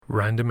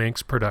Random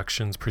Inks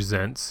Productions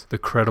presents the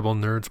Credible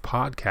Nerds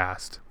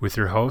podcast with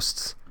your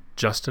hosts,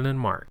 Justin and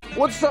Mark.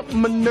 What's up,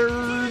 my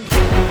nerds?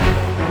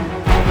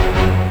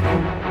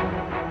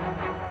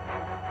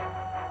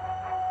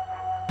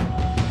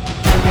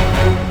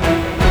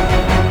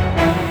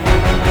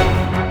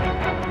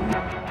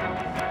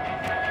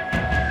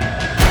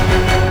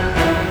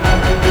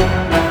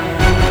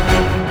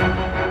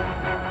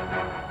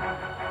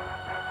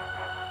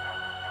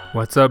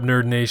 What's up,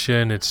 Nerd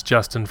Nation? It's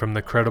Justin from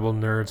the Credible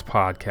Nerds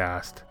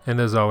podcast. And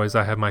as always,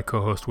 I have my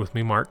co-host with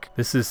me, Mark.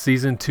 This is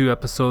Season 2,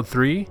 Episode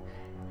 3,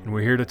 and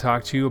we're here to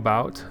talk to you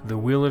about The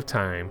Wheel of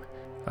Time,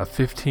 a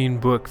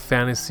 15-book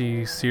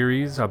fantasy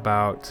series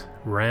about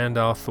Rand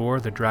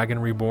al'Thor, the Dragon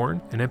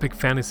Reborn, an epic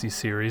fantasy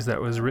series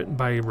that was written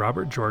by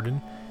Robert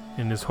Jordan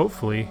and is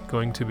hopefully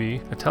going to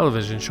be a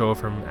television show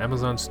from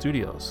Amazon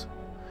Studios.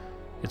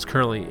 It's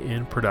currently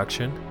in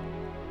production.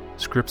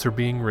 Scripts are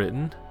being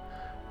written,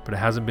 but it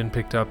hasn't been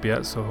picked up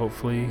yet, so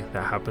hopefully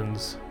that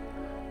happens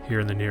here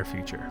in the near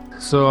future.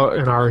 So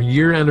in our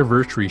year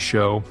anniversary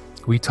show,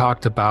 we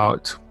spent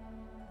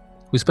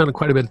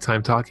quite a bit of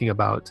time talking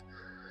about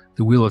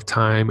The Wheel of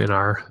Time and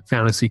our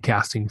fantasy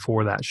casting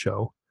for that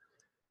show.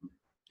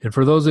 And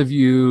for those of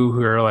you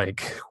who are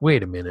like,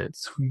 wait a minute,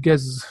 you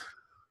guys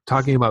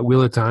talking about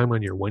Wheel of Time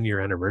on your 1 year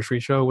anniversary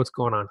show? What's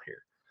going on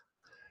here?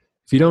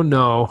 If you don't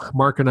know,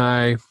 Mark and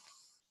I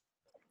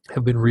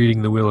have been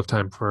reading The Wheel of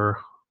Time for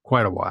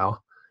quite a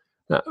while.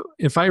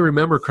 If I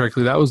remember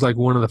correctly, that was like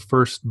one of the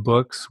first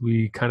books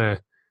we kind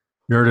of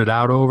nerded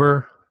out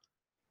over.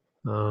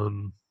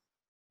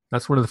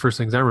 That's one of the first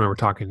things I remember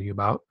talking to you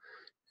about.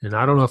 And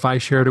I don't know if I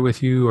shared it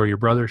with you or your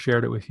brother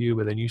shared it with you,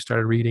 but then you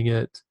started reading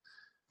it.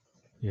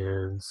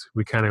 And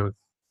we kind of,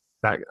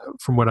 that,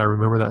 from what I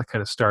remember, that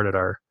kind of started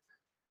our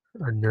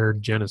nerd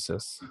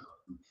genesis.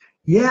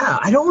 Yeah,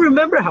 I don't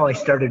remember how I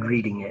started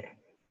reading it.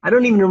 I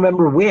don't even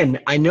remember when.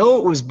 I know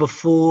it was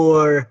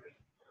before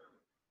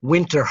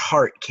Winter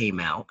Heart came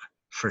out,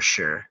 for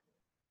sure.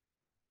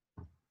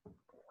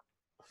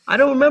 I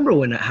don't remember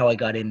how I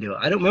got into it.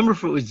 I don't remember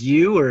if it was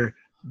you or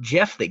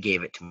Jeff that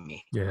gave it to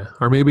me. Yeah,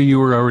 or maybe you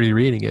were already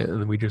reading it,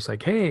 and we just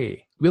like,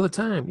 hey, Wheel of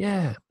Time,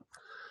 yeah.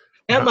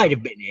 That might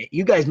have been it.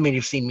 You guys may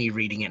have seen me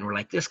reading it and were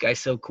like, this guy's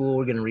so cool,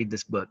 we're going to read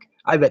this book.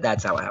 I bet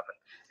that's how it happened.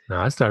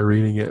 No, I started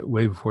reading it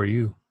way before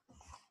you.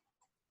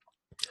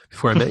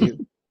 Before I met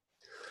you.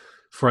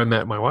 Before I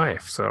met my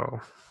wife.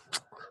 So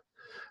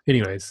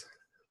anyways,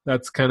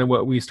 that's kind of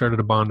what we started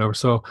to bond over.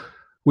 So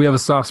we have a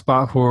soft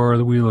spot for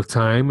The Wheel of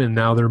Time, and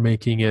now they're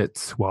making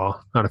it,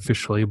 well, not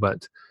officially,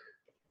 but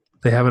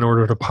they haven't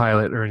ordered a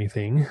pilot or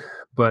anything.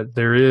 But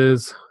there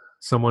is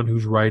someone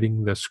who's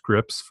writing the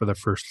scripts for the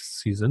first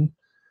season.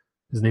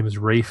 His name is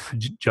Rafe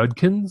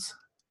Judkins,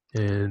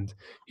 and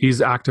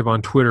he's active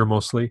on Twitter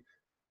mostly.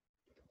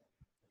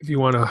 If you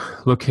want to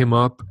look him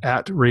up,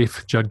 at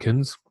Rafe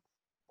Judkins,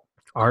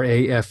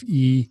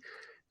 RAFEJUDKINS,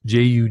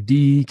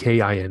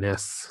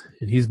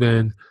 and he's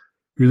been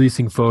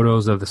releasing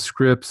photos of the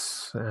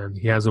scripts, and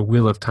he has a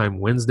Wheel of Time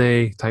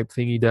Wednesday type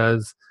thing he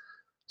does.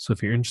 So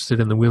if you're interested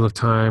in the Wheel of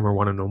Time or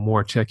want to know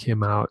more, check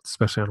him out,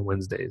 especially on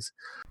Wednesdays.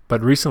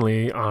 But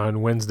recently,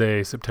 on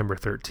Wednesday, September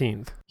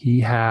 13th, he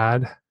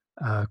had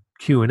a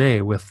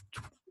Q&A with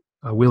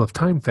Wheel of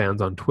Time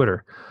fans on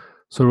Twitter.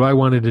 So what I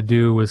wanted to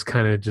do was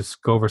kind of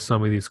just go over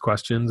some of these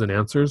questions and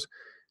answers,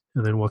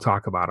 and then we'll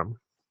talk about them.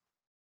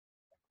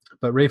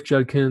 But Rafe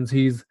Judkins,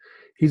 he's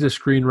a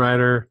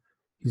screenwriter.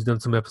 He's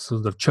done some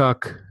episodes of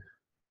Chuck,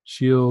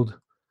 S.H.I.E.L.D.,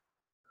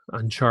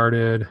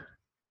 Uncharted,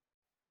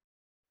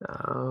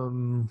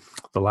 The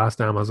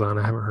Last Amazon.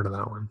 I haven't heard of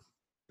that one.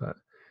 But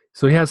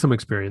so he has some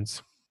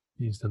experience.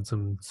 He's done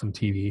some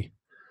TV.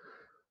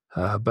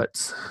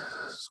 But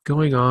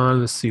going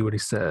on, let's see what he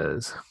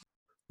says.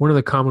 One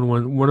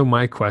of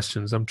my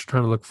questions, I'm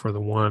trying to look for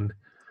the one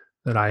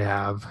that I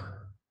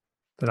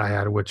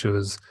had, which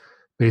was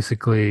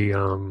basically,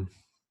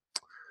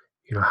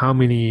 how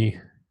many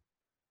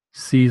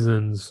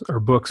seasons or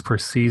books per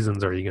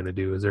seasons are you going to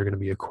do? Is there going to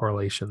be a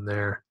correlation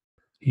there?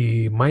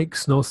 Mike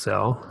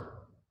Snowcell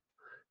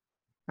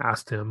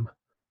asked him,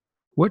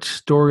 which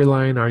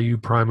storyline are you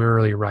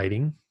primarily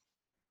writing?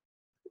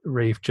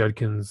 Rafe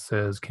Judkins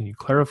says, can you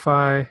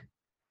clarify?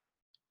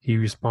 He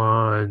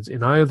responds,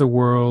 in Eye of the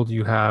World,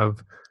 you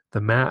have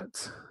the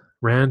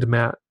Rand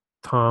Matt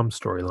Tom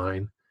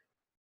storyline,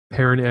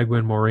 Perrin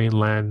Egwin, Moiraine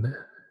Lan,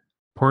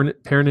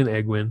 Perrin and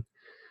Egwin,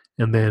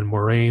 and then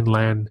Moiraine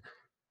Lan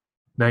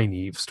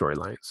Nynaeve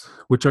storylines.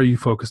 Which are you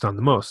focused on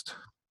the most?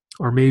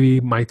 Or maybe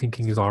my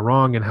thinking is all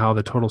wrong and how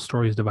the total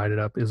story is divided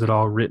up. Is it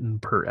all written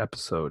per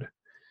episode?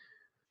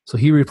 So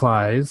he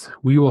replies,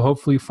 we will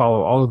hopefully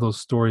follow all of those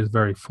stories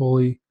very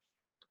fully.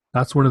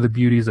 That's one of the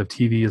beauties of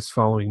TV, is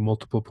following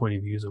multiple point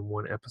of views in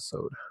one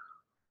episode.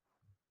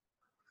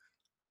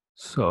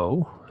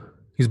 So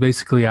he's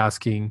basically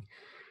asking,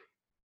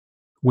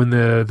 when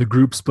the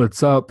group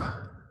splits up,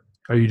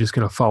 are you just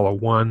going to follow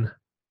one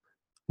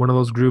of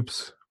those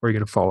groups, or are you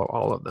going to follow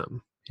all of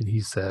them? And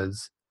he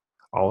says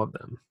all of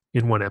them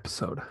in one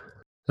episode. Does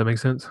that make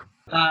sense?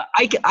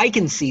 I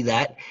can see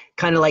that,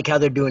 kind of like how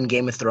they're doing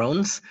Game of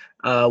Thrones,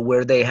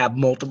 where they have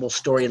multiple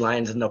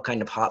storylines and they'll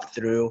kind of hop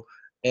through.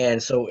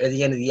 And so at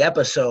the end of the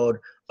episode,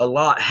 a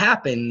lot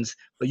happens,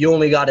 but you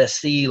only got to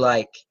see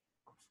 5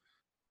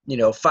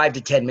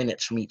 to 10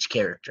 minutes from each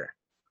character.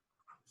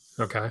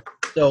 Okay.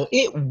 So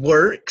it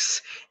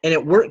works, and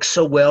it works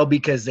so well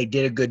because they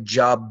did a good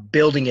job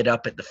building it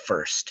up at the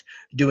first,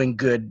 doing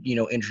good,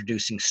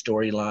 introducing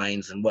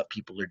storylines and what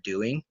people are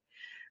doing.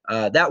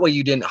 That way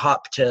you didn't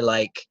hop to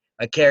like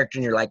a character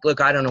and you're like,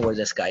 look, I don't know where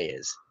this guy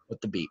is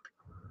with the beep,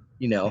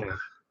 Yeah.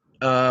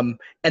 And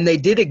they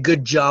did a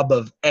good job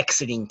of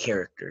exiting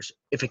characters.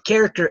 If a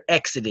character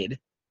exited,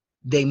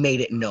 they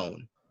made it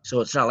known.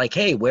 So it's not like,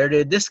 hey, where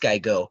did this guy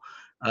go?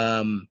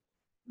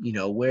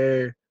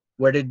 Where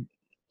did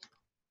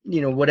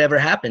whatever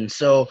happened.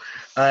 So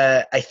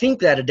I think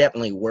that'll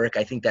definitely work.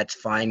 I think that's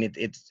fine.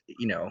 It's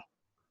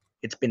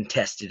been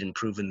tested and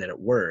proven that it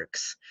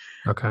works.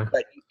 Okay.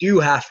 But you do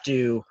have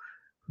to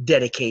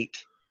dedicate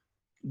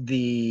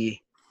the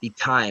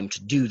time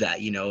to do that,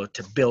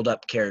 to build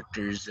up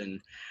characters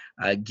and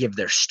give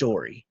their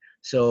story.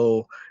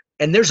 So,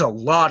 and there's a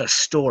lot of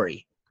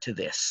story to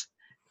this.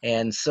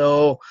 And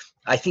so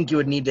I think you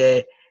would need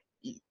to,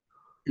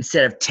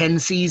 instead of 10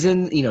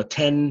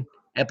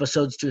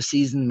 episodes to a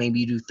season, maybe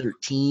you do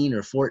 13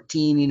 or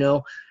 14,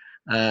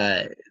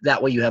 that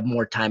way you have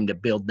more time to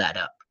build that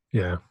up.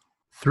 Yeah.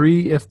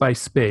 3 If by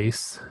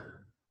Space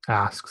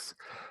asks,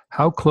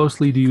 how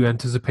closely do you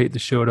anticipate the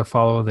show to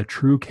follow the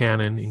true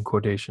canon, in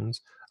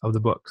quotations, of the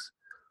books?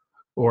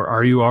 Or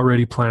are you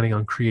already planning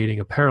on creating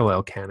a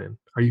parallel canon?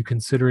 Are you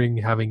considering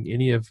having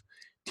any of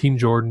Team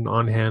Jordan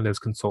on hand as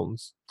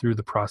consultants through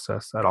the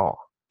process at all?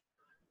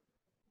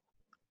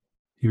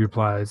 He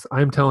replies,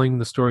 I'm telling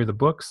the story of the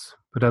books,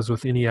 but as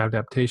with any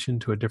adaptation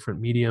to a different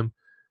medium,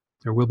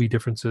 there will be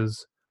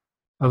differences.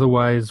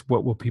 Otherwise,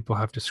 what will people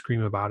have to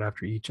scream about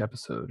after each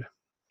episode?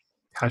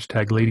 #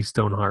 Lady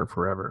Stoneheart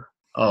forever.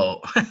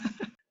 Oh,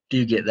 do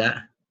you get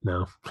that?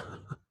 No.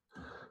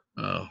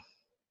 Oh,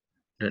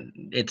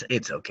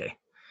 it's okay.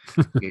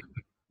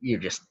 You're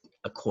just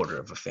a quarter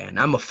of a fan.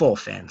 I'm a full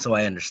fan, so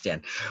I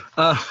understand.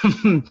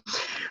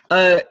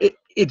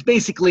 It's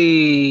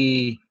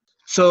basically.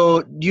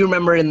 So, do you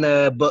remember in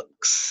the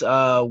books,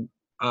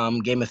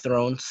 Game of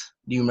Thrones?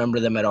 Do you remember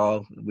them at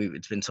all?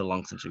 It's been so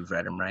long since we've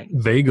read them, right?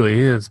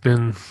 Vaguely. It's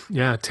been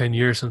 10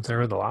 years since I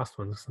read the last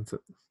one,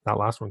 that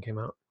last one came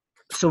out.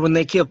 So when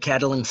they kill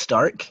Catelyn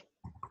Stark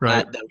Right.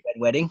 at the Red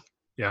Wedding,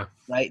 Yeah.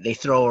 right? They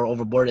throw her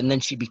overboard, and then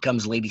she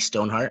becomes Lady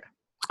Stoneheart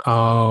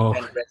Oh.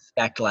 and rests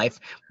back to life.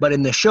 But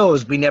in the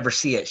shows, we never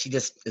see it. She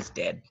just is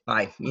dead.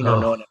 Bye. No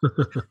one.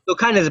 So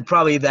kind of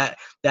probably that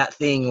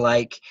thing,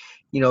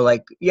 we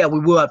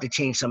will have to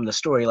change some of the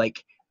story.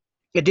 Like,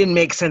 it didn't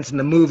make sense in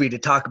the movie to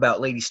talk about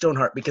Lady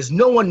Stoneheart because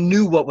no one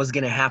knew what was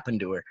going to happen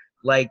to her.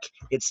 Like,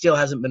 it still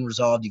hasn't been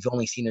resolved. You've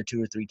only seen her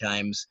 2 or 3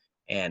 times,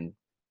 and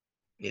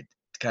it's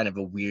kind of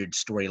a weird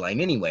storyline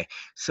anyway.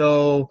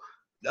 So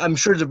I'm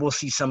sure that we'll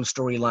see some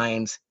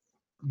storylines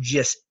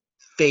just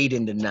fade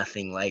into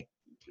nothing. Like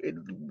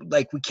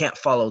we can't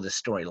follow the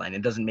storyline.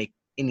 It doesn't make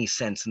any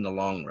sense in the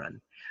long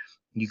run.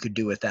 You could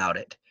do without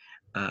it.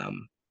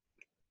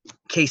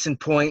 Case in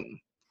point,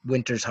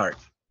 Winter's Heart.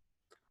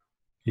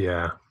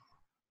 Yeah.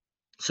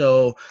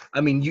 So,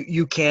 I mean,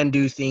 you can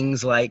do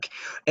things like,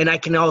 and I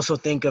can also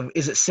think of,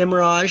 is it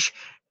Cimaraj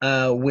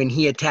when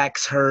he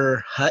attacks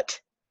her hut?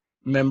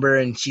 Remember,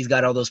 and she's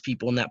got all those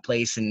people in that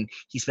place, and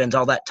he spends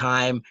all that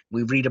time.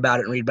 We read about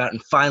it,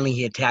 and finally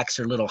he attacks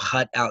her little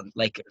hut out,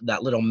 like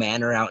that little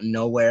manor out in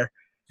nowhere.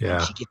 Yeah.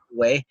 And she gets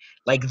away.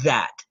 Like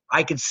that.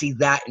 I could see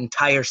that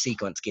entire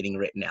sequence getting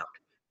written out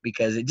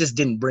because it just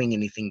didn't bring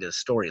anything to the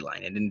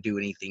storyline. It didn't do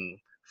anything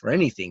for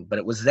anything, but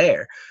it was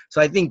there.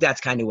 So I think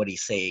that's kind of what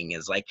he's saying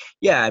is like,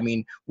 yeah, I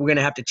mean, we're going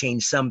to have to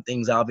change some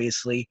things,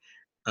 obviously,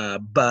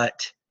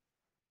 but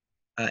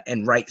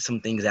and write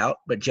some things out,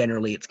 but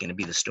generally it's going to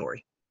be the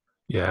story.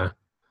 Yeah.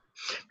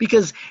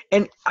 Because,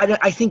 and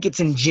I think it's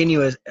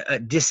disingenuous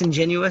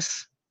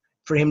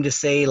for him to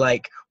say,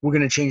 like, we're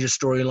going to change the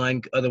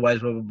storyline, otherwise,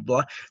 blah, blah, blah,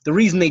 blah. The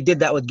reason they did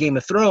that with Game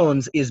of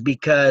Thrones is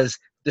because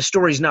the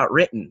story's not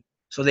written.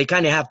 So they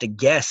kind of have to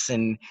guess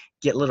and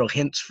get little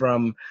hints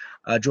from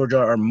George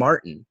R. R.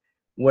 Martin,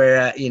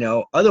 where,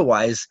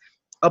 otherwise,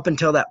 up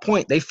until that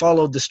point, they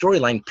followed the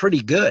storyline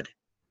pretty good.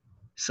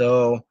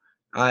 So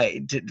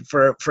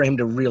for him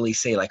to really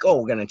say, like,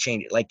 oh, we're going to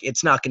change it, like,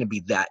 it's not going to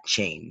be that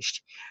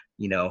changed,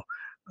 Yeah.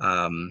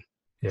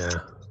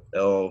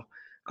 So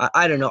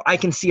I don't know. I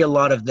can see a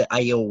lot of the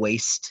IO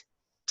waste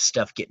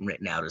stuff getting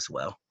written out as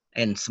well,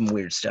 and some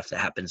weird stuff that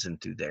happens in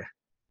through there.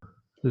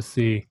 Let's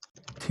see.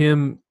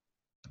 Tim,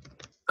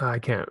 I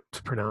can't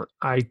pronounce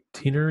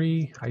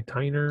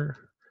Itiner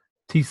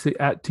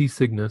at T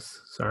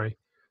Cygnus. Sorry,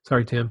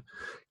 Tim.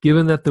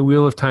 Given that the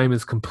Wheel of Time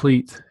is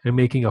complete and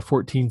making a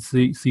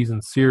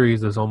 14-season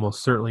series is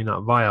almost certainly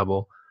not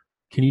viable,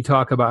 can you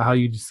talk about how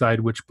you decide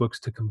which books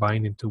to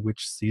combine into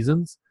which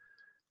seasons?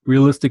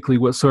 Realistically,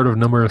 what sort of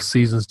number of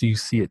seasons do you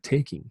see it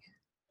taking?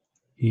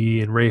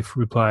 He and Rafe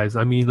replies,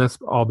 I mean, let's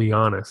all be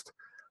honest.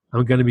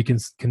 I'm going to be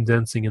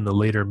condensing in the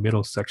later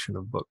middle section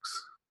of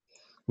books.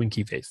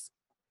 Winky face.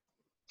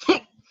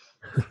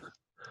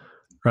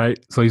 Right?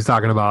 So he's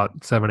talking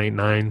about 7, 8,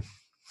 9.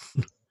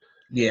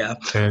 Yeah.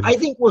 And I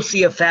think we'll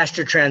see a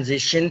faster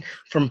transition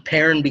from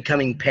Perrin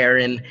becoming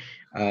Perrin,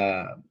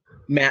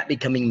 Matt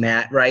becoming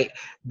Matt, right?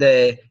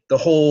 The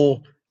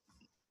whole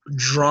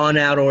drawn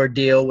out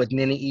ordeal with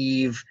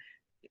Nynaeve,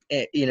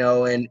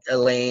 and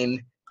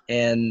Elaine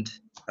and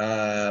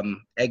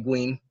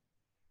Egwene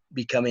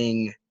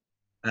becoming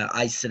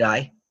Aes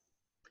Sedai.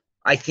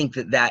 I think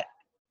that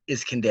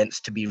is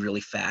condensed to be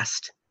really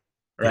fast,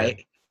 right?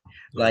 Yeah.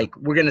 Like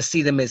we're gonna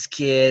see them as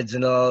kids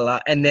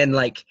and then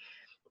like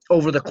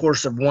over the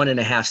course of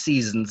 1.5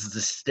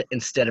 seasons,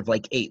 instead of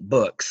like 8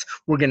 books,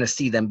 we're gonna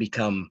see them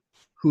become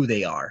who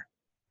they are.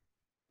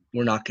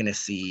 We're not gonna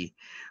see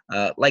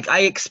like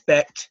I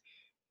expect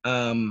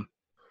by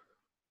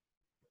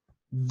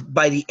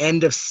the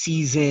end of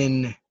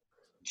season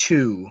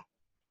 2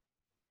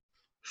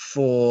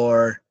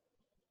 for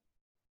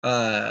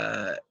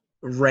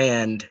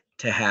Rand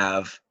to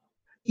have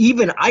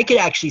I could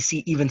actually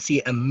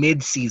see a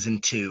mid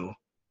season 2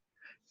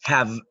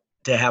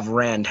 have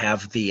Rand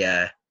have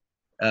the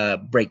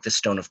break the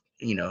stone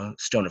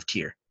of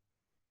Tyr.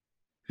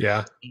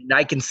 Yeah. And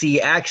I can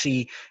see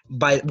actually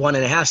by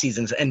 1.5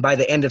 seasons, and by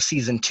the end of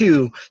season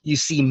 2, you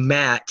see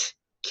Matt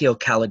kill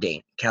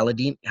Kaladin.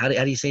 Kaladin, how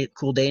do you say it?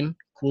 Kuldan?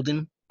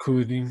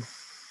 Cooling.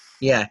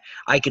 Yeah,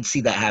 I could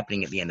see that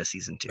happening at the end of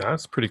season 2.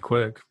 That's pretty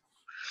quick.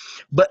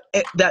 But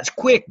that's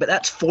quick, but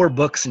that's 4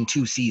 books in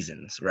 2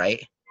 seasons,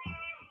 right?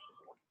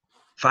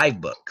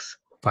 5 books.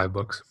 5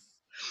 books.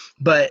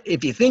 But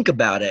if you think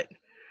about it,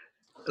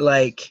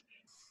 like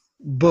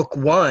book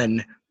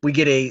 1, we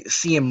get to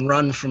see him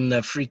run from the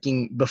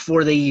freaking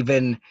before they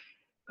even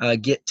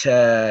get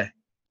to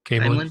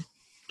Caemlyn.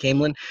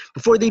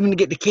 Before they even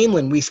get to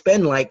Caemlyn, we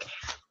spend like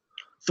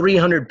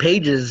 300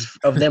 pages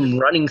of them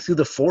running through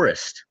the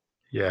forest.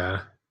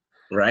 Yeah.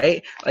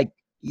 Right? Like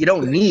you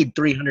don't need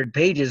 300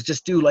 pages.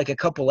 Just do like a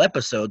couple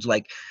episodes.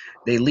 Like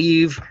they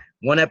leave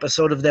one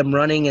episode of them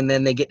running, and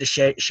then they get to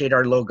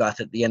Shadar Logoth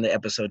at the end of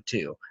episode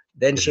 2.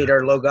 Then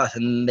Shadar Logoth,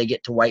 and then they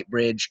get to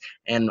Whitebridge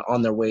and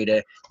on their way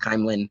to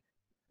Caemlyn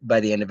by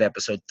the end of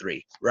episode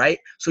 3, right?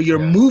 So you're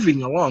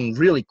moving along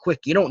really quick.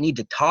 You don't need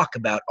to talk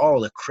about all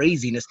the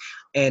craziness.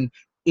 And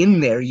in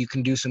there, you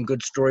can do some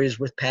good stories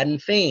with Padan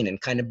Fain and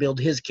kind of build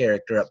his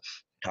character up.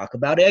 Talk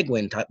about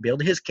Egwene,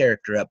 build his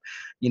character up.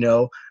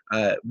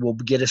 We'll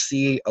get to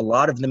see a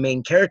lot of the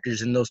main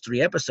characters in those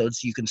 3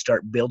 episodes, so you can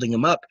start building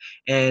them up.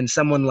 And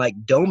someone like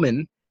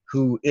Doman,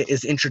 who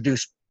is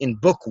introduced in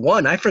book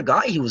 1, I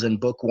forgot he was in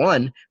book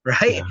 1,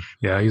 right?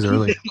 Yeah, he's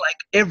early. Like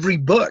every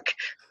book.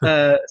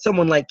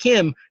 Someone like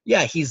him,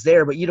 he's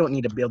there, but you don't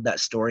need to build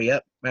that story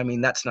up. I mean,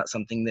 that's not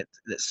something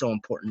that's so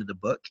important to the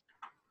book.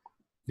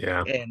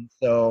 Yeah. And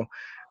so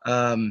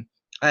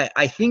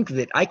I think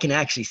that I can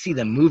actually see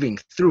them moving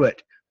through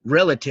it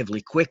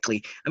relatively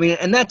quickly. I mean,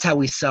 and that's how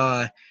we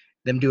saw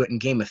them do it in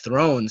Game of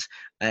Thrones.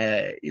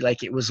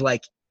 Like it was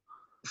like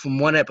from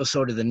one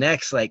episode to the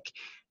next, like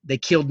they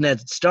killed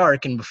Ned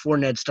Stark, and before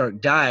Ned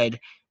Stark died,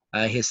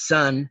 his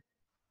son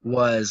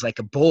was like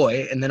a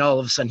boy, and then all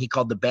of a sudden he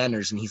called the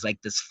Banners, and he's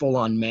like this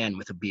full-on man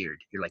with a beard.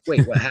 You're like,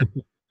 wait, what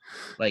happened?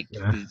 Like,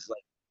 he's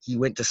like, he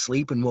went to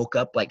sleep and woke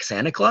up like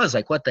Santa Claus.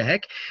 Like, what the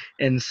heck?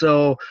 And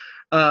so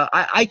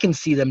I can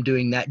see them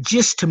doing that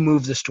just to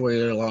move the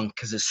story along,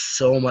 because there's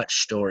so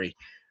much story.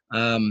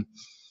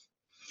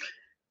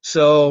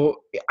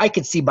 So I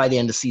could see by the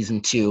end of season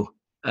 2,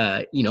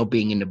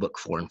 being into book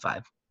 4 and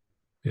 5.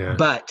 Yeah.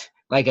 But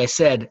like I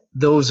said,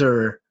 those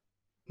are,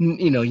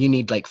 you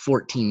need like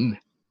 14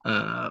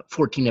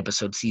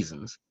 episode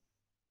seasons.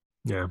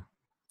 Yeah.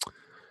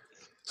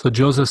 So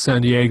Joseph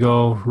San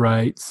Diego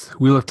writes,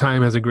 Wheel of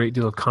Time has a great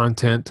deal of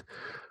content.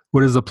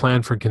 What is the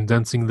plan for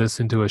condensing this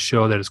into a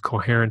show that is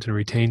coherent and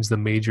retains the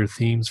major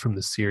themes from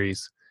the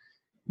series?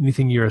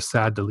 Anything you are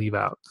sad to leave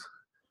out?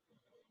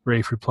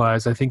 Rafe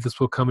replies, I think this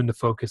will come into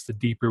focus the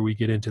deeper we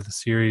get into the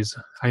series.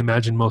 I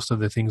imagine most of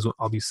the things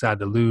I'll be sad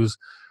to lose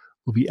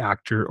will be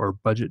actor or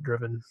budget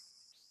driven.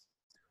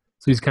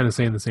 So he's kind of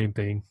saying the same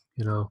thing.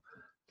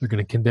 They're going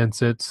to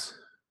condense it.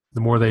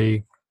 The more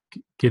they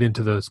get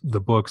into the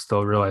books,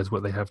 they'll realize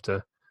what they have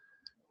to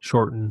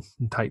shorten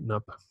and tighten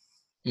up.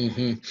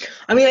 Mm-hmm.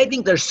 I mean, I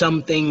think there's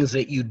some things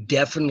that you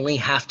definitely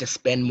have to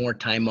spend more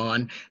time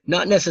on,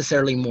 not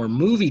necessarily more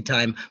movie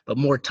time, but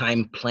more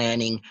time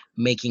planning,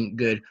 making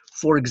good.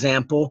 For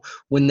example,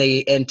 when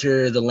they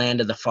enter the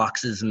land of the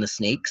foxes and the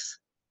snakes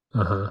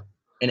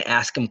and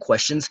ask them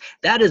questions,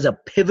 that is a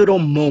pivotal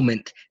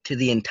moment to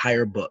the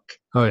entire book.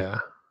 Oh, yeah.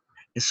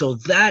 And so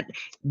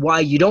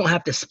why you don't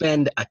have to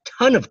spend a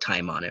ton of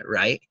time on it,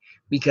 right?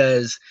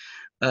 Because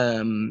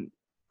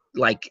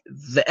like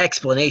the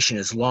explanation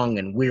is long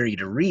and weary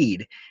to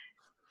read.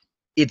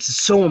 It's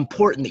so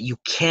important that you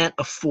can't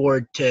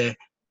afford to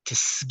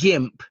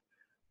skimp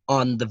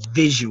on the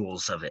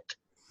visuals of it,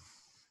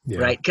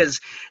 right? Because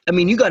I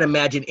mean, you got to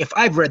imagine, if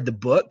I've read the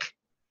book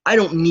I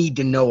don't need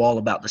to know all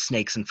about the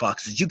snakes and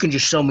foxes. You can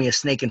just show me a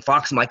snake and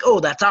fox. I'm like, oh,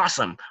 that's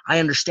awesome. I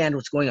understand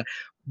what's going on.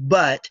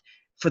 But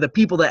for the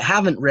people that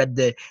haven't read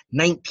the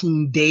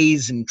 19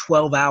 days and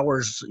 12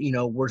 hours,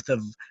 worth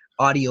of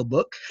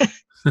audiobook,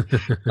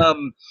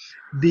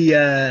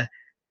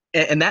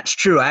 and that's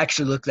true. I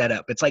actually looked that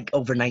up. It's like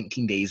over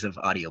 19 days of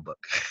audiobook.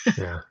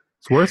 Yeah.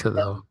 It's worth it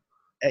though.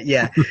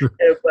 Yeah.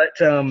 But,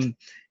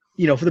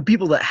 for the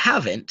people that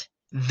haven't,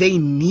 they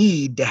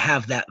need to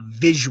have that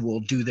visual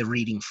do the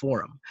reading for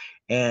them.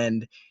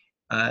 And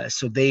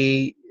so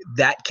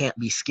that can't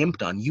be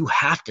skimped on. You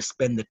have to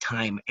spend the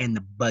time and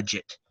the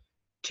budget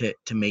to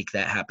make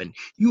that happen.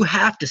 You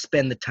have to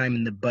spend the time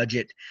and the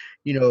budget,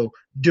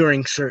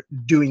 doing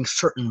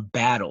certain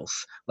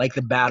battles, like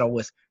the battle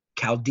with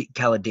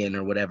Kaladin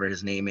or whatever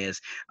his name is,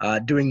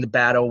 during the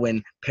battle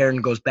when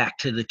Perrin goes back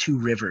to the two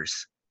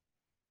rivers,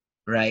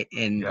 right,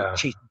 and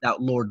chases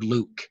out Lord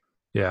Luke.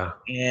 Yeah.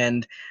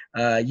 And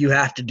you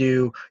have to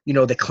do,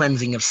 the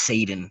cleansing of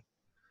Satan,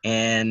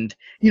 and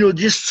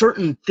just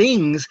certain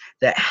things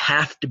that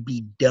have to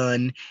be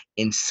done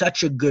in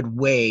such a good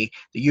way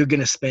that you're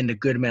going to spend a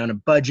good amount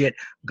of budget,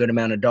 a good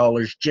amount of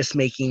dollars just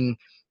making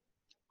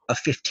a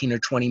 15 or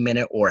 20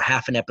 minute or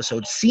half an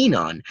episode scene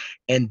on.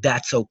 And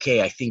that's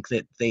okay. I think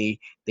that they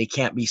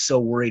can't be so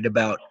worried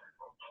about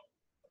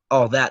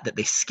all that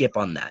they skip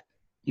on that,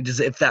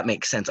 if that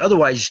makes sense.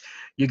 Otherwise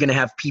you're going to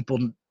have people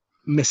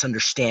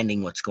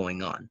misunderstanding what's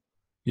going on.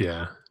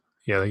 Yeah.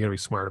 They're gonna be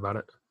smart about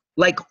it.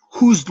 Like,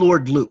 who's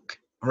Lord Luke,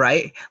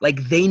 right?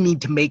 Like, they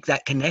need to make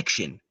that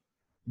connection.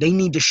 They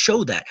need to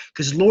show that,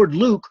 because Lord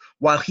Luke,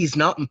 while he's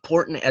not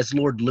important as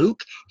Lord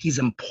Luke, he's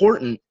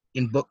important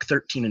in book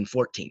 13 and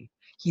 14.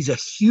 He's a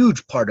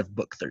huge part of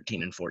book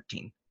 13 and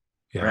 14,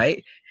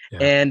 right?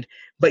 Yeah.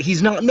 But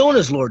he's not known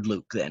as Lord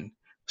Luke then.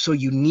 So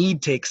you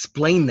need to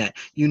explain that.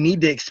 You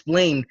need to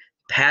explain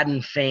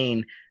Padan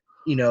Fain,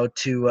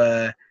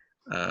 to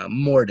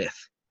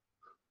Mordeth.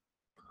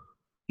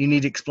 You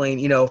need to explain,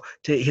 to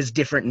his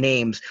different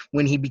names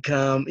when he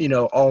become,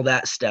 all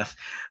that stuff.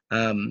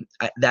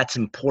 That's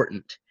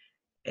important.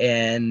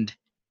 And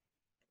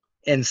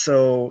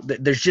so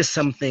there's just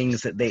some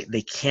things that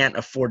they can't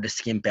afford to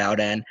skimp out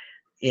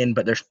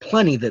but there's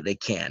plenty that they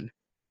can.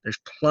 There's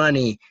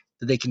plenty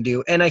that they can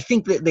do. And I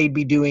think that they'd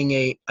be doing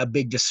a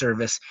big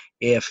disservice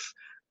if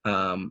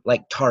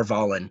like Tar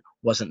Valon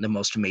wasn't the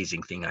most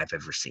amazing thing I've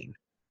ever seen.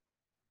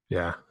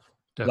 Yeah,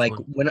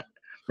 definitely.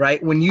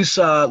 Like when you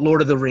saw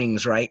Lord of the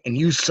Rings, right, and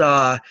you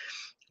saw,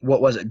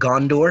 what was it,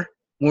 Gondor,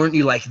 weren't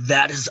you like,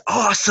 that is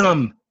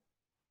awesome,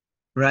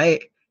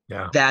 right?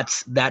 Yeah.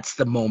 That's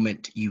the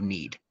moment you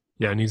need.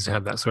 Yeah, it needs to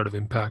have that sort of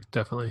impact,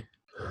 definitely.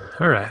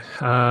 All right.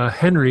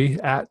 Henry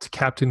at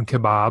Captain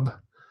Kebab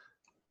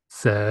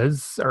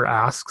says or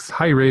asks,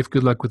 "Hi Rafe,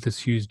 good luck with this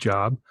huge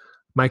job.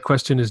 My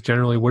question is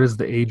generally, what is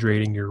the age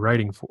rating you're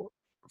writing for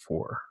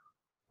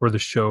or the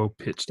show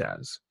pitched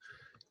as?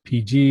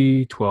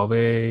 PG,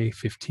 12A,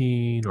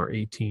 15, or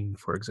 18,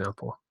 for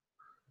example?"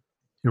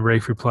 And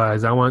Rafe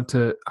replies, I want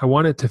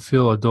it to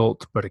feel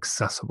adult but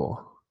accessible.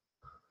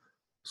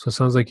 So it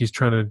sounds like he's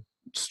trying to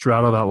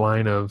straddle that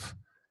line of,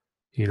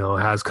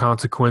 has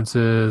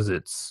consequences.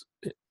 It's,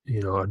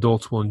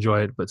 adults will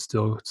enjoy it, but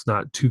still it's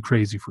not too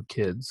crazy for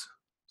kids.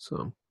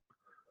 So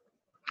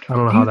I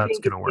don't know how that's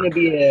going to work. It's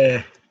going to be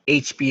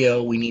a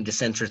HBO, we need to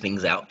censor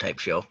things out type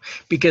show,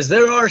 because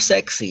there are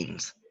sex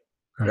scenes,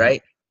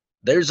 right?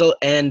 There's a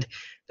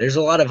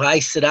lot of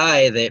Aes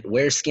Sedai that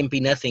wear skimpy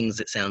nothings,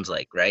 it sounds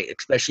like, right?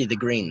 Especially the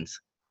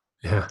Greens.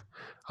 Yeah.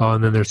 Oh,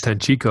 and then there's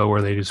Tenchiko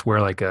where they just wear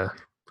like a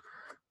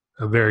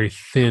very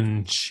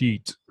thin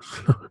sheet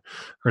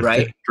or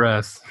thin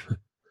dress.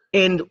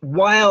 And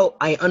while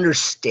I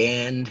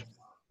understand,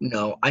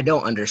 I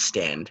don't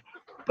understand,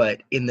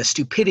 but in the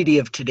stupidity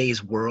of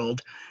today's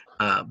world,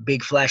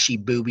 big flashy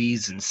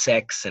boobies and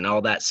sex and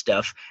all that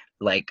stuff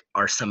like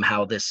are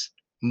somehow this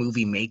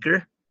movie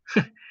maker.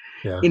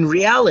 Yeah. In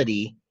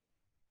reality,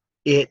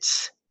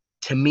 it's,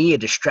 to me, a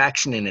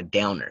distraction and a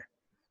downer.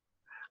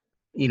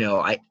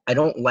 I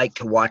don't like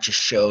to watch a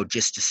show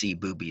just to see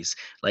boobies.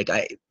 Like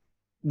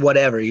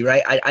whatever,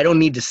 right? I don't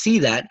need to see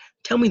that.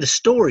 Tell me the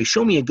story.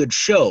 Show me a good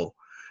show.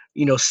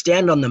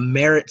 Stand on the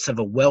merits of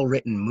a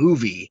well-written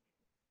movie,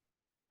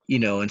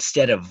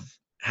 instead of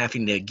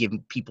having to give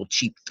people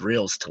cheap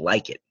thrills to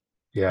like it.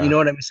 Yeah. You know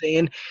what I'm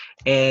saying?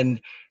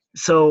 And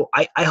so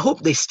I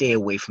hope they stay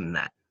away from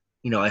that.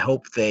 I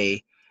hope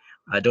they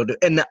don't do.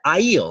 And the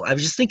Aiel, I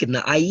was just thinking,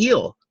 the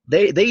Aiel,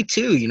 they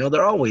too,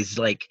 they're always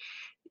like,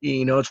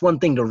 it's one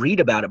thing to read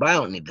about it, but I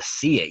don't need to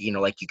see it.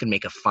 Like, you can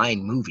make a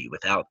fine movie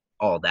without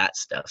all that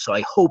stuff. So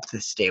I hope to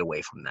stay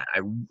away from that.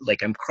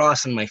 I'm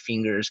crossing my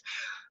fingers.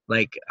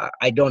 Like,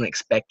 I don't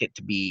expect it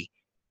to be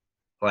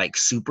like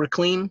super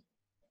clean.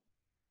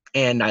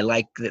 And I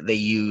like that they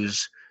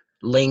use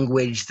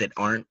language that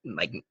aren't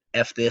like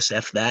F this,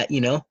 F that,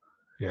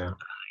 Yeah.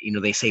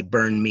 They say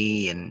burn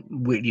me and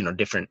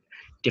different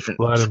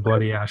blood and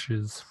bloody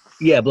ashes.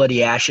 Yeah,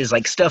 bloody ashes,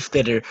 like stuff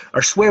that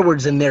are swear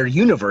words in their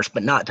universe,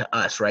 but not to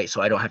us, right?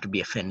 So I don't have to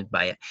be offended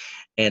by it.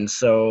 And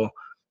so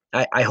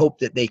I hope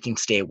that they can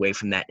stay away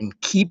from that and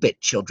keep it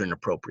children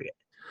appropriate,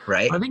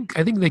 right? I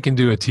think they can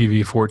do a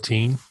TV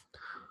 14.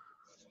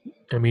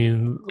 I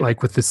mean,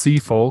 like with the Sea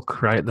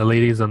Folk, right? The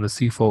ladies on the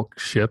Sea Folk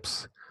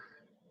ships,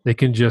 they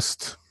can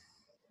just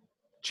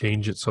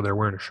change it so they're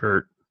wearing a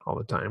shirt all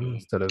the time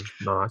instead of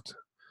not.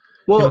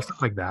 Well,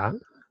 Stuff like that.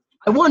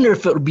 I wonder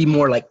if it would be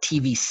more like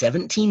TV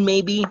 17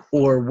 maybe,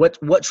 or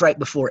what's right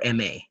before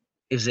MA?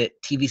 Is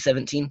it TV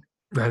 17?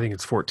 I think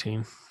it's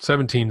 14.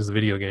 17 is the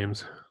video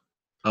games.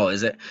 Oh,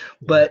 is it?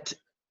 But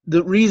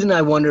the reason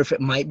I wonder if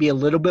it might be a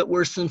little bit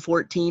worse than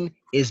 14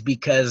 is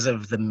because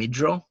of the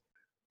Midro.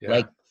 Yeah.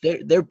 Like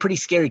they're pretty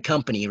scary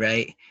company,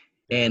 right?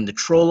 And the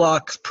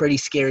Trollocs, pretty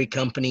scary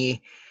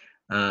company.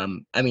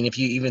 I mean, if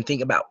you even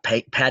think about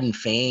Padan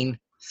Fain,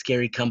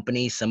 scary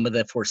company. Some of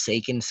the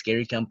Forsaken,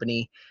 scary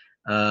company.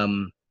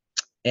 And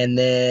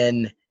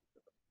then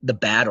the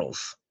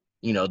battles.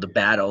 The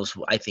battles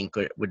I think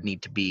would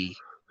need to be.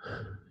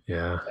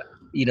 Yeah.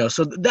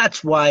 So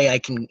that's why I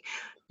can,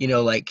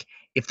 like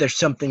if there's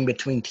something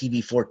between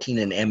TV 14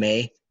 and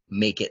MA,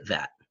 make it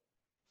that.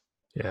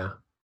 Yeah.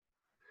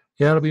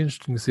 Yeah, it'll be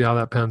interesting to see how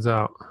that pans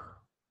out.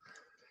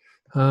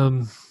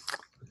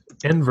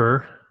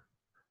 Enver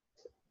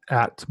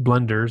at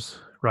Blunders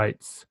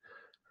writes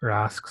or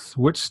asks,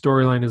 which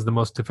storyline is the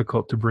most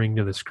difficult to bring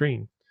to the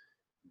screen?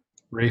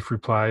 Rafe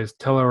replies,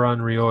 Teleron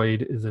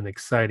Rioid is an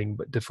exciting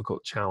but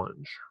difficult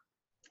challenge.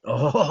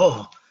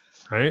 Oh.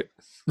 Right?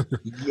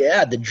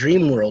 Yeah, the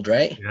dream world,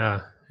 right?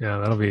 Yeah,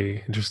 that'll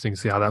be interesting to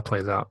see how that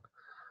plays out.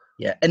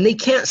 Yeah, and they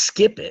can't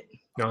skip it.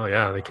 Oh,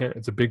 yeah, they can't.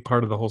 It's a big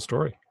part of the whole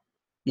story.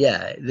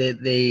 Yeah,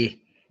 they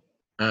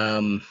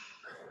that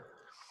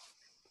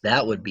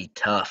would be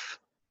tough.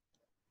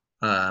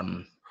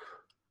 Because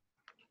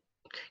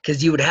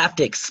you would have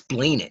to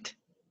explain it,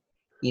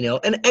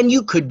 and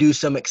you could do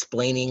some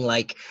explaining,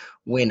 like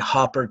when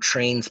Hopper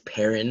trains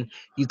Perrin,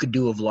 you could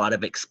do a lot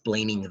of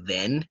explaining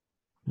then,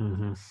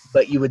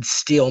 but you would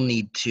still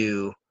need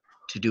to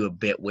do a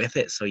bit with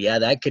it. So yeah,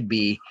 that could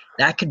be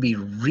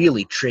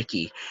really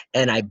tricky,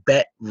 and I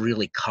bet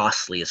really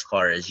costly as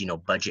far as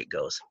budget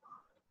goes.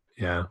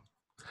 Yeah.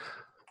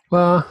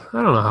 Well,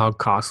 I don't know how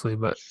costly,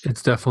 but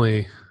it's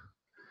definitely,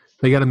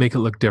 they got to make it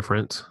look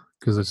different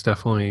because it's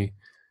definitely,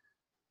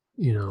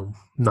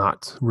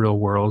 not real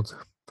world.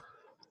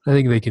 I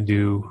think they can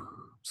do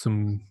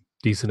some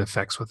decent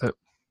effects with it.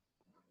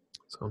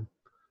 So,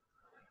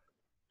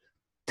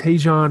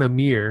 Tejan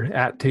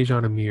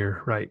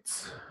Amir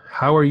writes,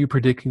 how are you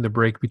predicting the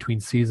break between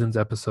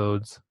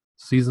seasons/episodes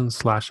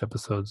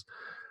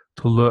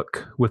to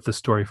look with the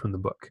story from the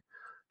book?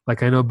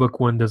 Like, I know book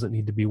one doesn't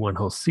need to be one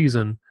whole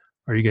season.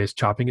 Are you guys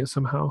chopping it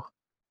somehow?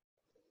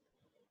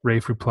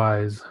 Rafe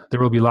replies,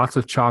 there will be lots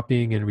of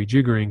chopping and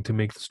rejiggering to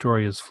make the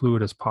story as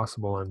fluid as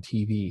possible on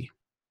TV.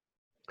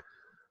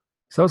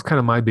 So that was kind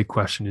of my big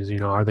question is,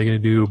 are they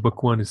going to do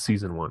book one as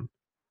season one?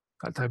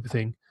 That type of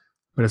thing.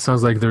 But it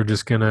sounds like they're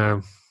just going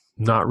to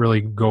not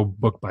really go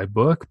book by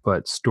book,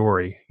 but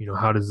story.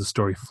 How does the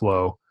story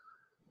flow?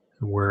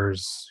 And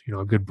where's,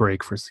 a good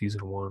break for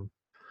season one?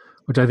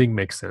 Which I think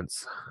makes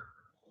sense.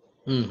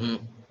 Mm-hmm.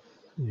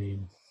 I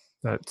mean,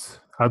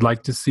 I'd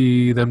like to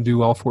see them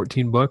do all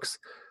 14 books,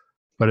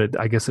 but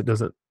I guess it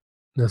doesn't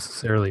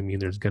necessarily mean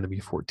there's going to be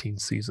 14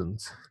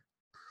 seasons.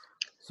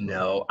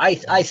 No,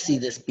 I see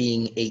this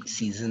being 8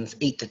 seasons,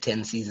 8 to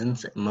 10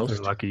 seasons at most.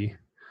 They're lucky.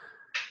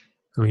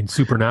 I mean,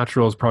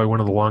 Supernatural is probably one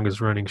of the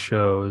longest running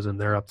shows, and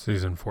they're up to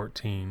season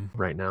 14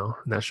 right now.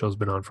 And that show's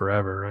been on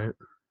forever, right?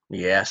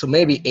 Yeah, so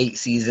maybe 8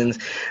 seasons.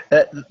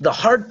 The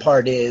hard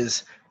part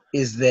is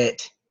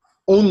that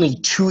only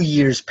 2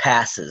 years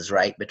passes,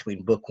 right,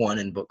 between book 1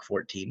 and book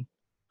 14.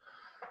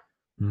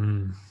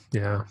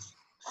 Yeah.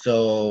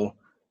 So,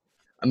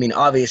 I mean,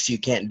 obviously you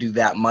can't do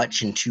that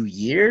much in 2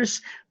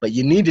 years, but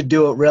you need to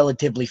do it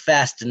relatively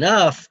fast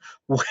enough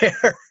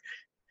where,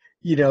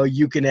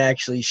 you can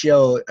actually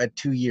show a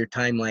 2-year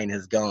timeline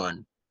has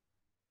gone.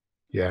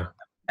 Yeah.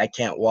 I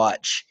can't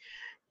watch,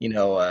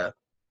 like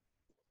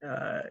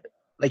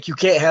you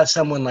can't have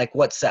someone like,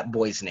 what's that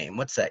boy's name?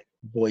 What's that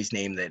boy's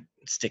name that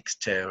sticks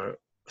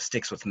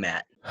with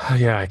Matt?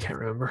 Yeah, I can't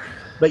remember.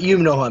 But you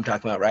know who I'm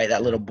talking about, right?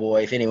 That little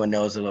boy. If anyone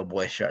knows the little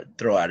boy,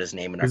 throw out his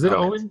name in our comments. Is it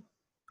comments. Owen?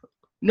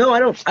 No, I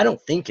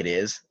don't think it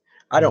is.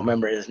 I don't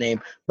remember his name.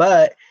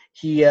 But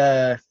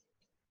you're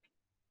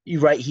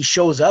right, he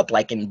shows up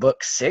like in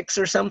book 6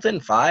 or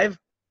something, 5,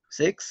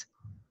 6,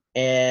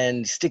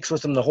 and sticks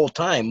with him the whole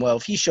time. Well,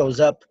 if he shows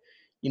up,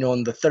 in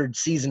the 3rd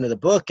season of the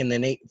book, and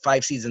then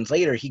 5 seasons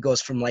later, he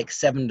goes from like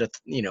 7 to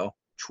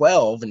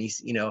 12, and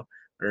he's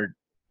or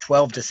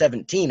 12 to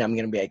 17. I'm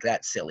gonna be like,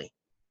 that's silly.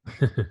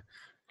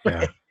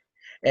 Yeah.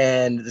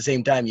 And at the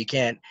same time, you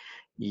can't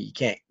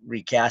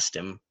recast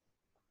him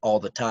all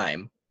the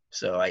time.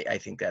 So I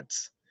think I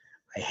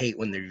hate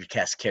when they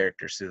recast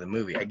characters through the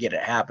movie. I get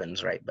it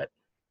happens, right? But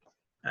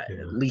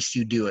at least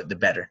you do it, the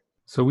better.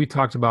 So we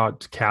talked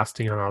about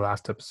casting on our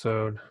last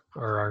episode,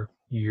 or our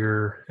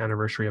year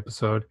anniversary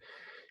episode.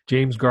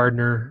 James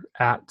Gardner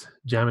at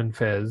Jamin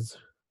Fez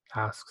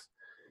asks,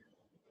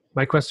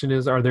 My question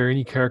is, are there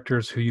any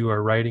characters who you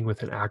are writing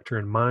with an actor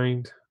in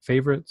mind?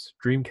 Favorites?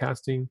 Dream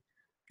casting?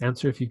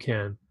 Answer if you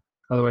can.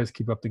 Otherwise,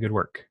 keep up the good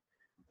work.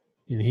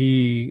 And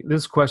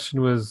this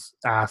question was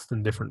asked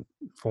in different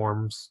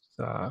forms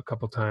a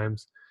couple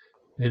times.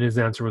 And his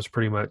answer was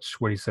pretty much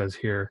what he says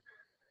here.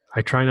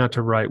 I try not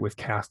to write with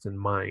cast in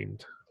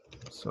mind.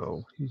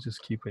 So he's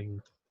just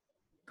keeping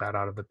that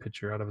out of the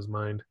picture, out of his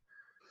mind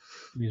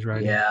when he's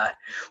writing. Yeah.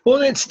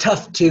 Well, it's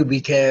tough too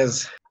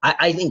because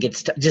I think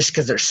it's just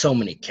because there's so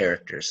many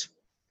characters.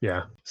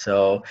 Yeah.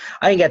 So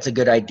I think that's a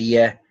good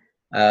idea.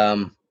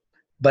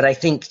 But I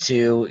think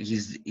too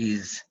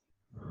he's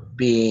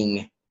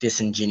being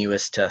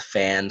disingenuous to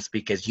fans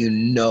because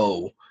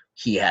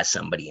he has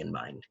somebody in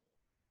mind,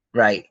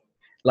 right?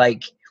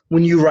 Like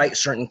when you write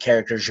certain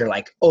characters, you're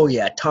like, oh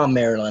yeah, Tom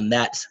Maryland,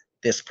 that's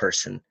this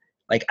person.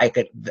 Like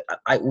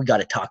we got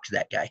to talk to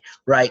that guy,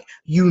 right?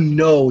 He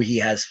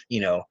has,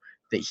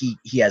 that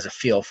he has a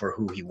feel for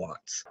who he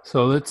wants.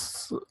 So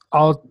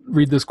I'll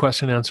read this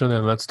question and answer, and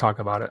then let's talk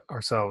about it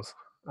ourselves.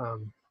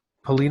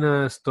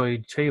 Polina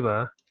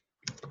Stoicheva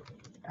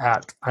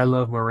at I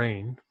Love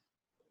Moraine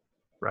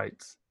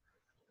writes,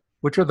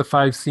 which are the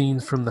 5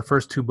 scenes from the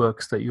first 2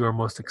 books that you are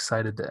most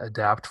excited to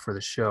adapt for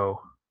the show?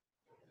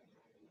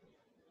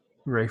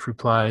 Rafe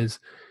replies,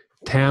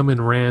 Tam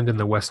and Rand in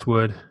the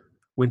Westwood,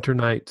 Winter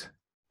Night,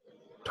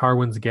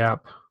 Tarwin's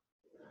Gap,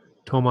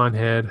 Tomon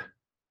Head,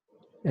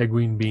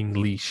 Egwene being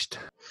leashed.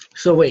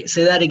 So wait,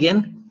 say that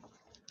again?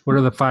 What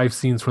are the 5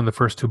 scenes from the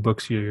first 2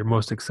 books you're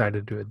most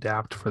excited to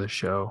adapt for the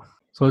show?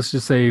 So let's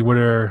just say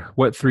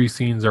what 3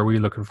 scenes are we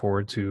looking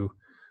forward to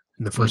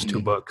in the first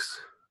 2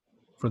 books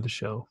for the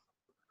show?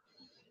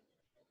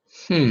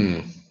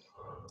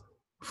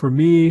 For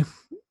me,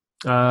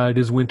 it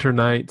is Winter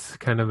Night,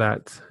 kind of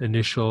that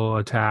initial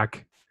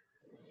attack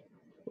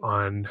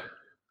on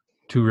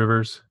 2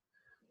 Rivers,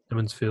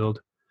 Emmons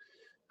Field,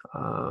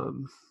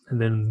 and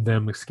then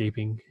them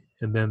escaping.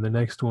 And then the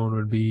next one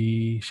would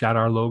be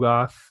Shadar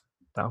Logoth,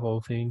 that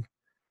whole thing.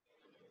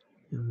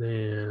 And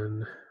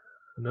then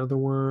another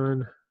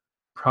one,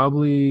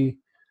 probably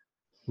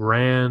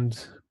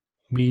Rand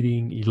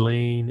meeting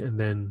Elaine, and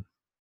then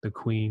the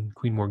Queen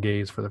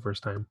Morghese for the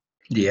first time.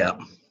 Yeah.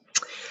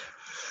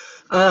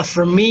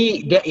 For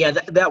me,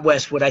 that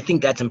Westwood, I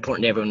think that's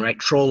important to everyone, right?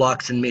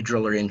 Trollocs and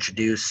Midrill are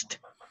introduced.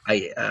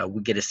 We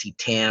get to see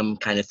Tam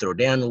kind of throw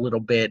down a little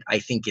bit. I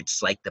think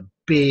it's like the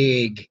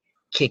big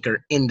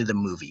kicker into the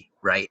movie,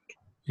 right?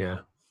 Yeah.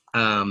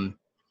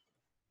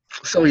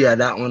 So yeah,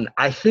 that one.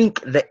 I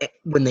think that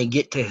when they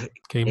get to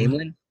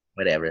Caemlyn,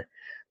 whatever.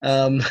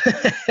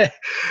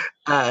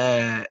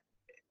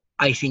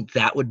 I think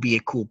that would be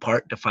a cool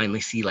part to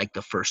finally see like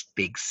the first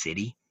big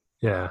city.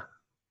 Yeah.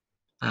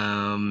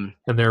 And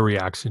their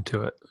reaction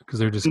to it, because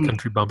they're just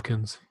country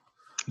bumpkins.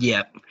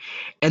 Yep.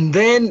 And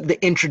then the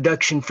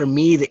introduction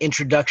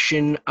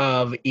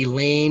of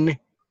Elaine,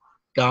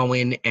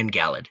 Gawain, and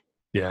Galad.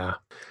 Yeah.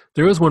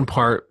 There was one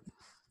part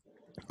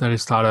that I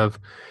just thought of.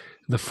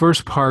 The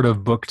first part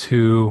of book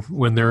 2,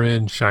 when they're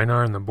in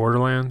Shinar in the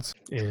Borderlands,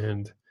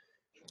 and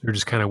they're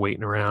just kind of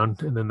waiting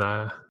around, and then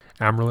the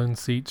Amyrlin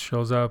seat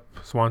shows up,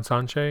 Swan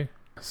Sanche.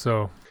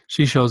 So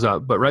she shows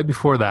up, but right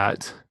before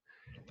that,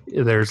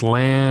 there's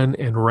Lan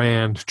and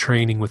Rand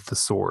training with the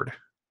sword.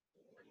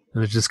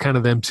 And it's just kind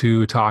of them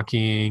two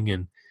talking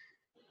and,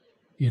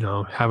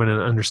 having an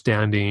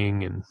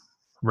understanding, and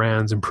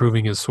Rand's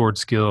improving his sword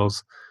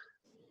skills.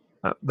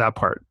 That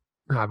part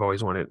I've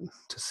always wanted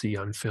to see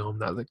on film.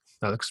 That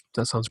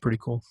sounds pretty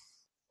cool.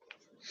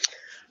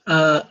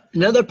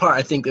 Another part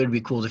I think that would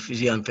be cool to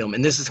see on film,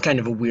 and this is kind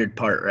of a weird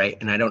part, right?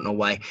 And I don't know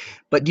why,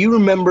 but do you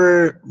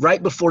remember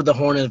right before the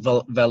Horn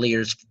of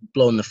Valyr's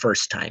blown the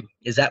first time?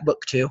 Is that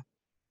book 2?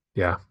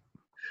 Yeah.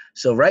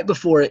 So right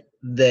before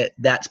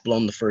that's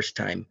blown the first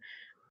time,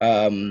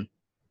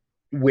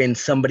 when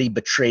somebody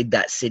betrayed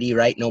that city,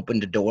 right, and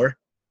opened a door,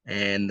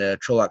 and the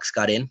Trollocs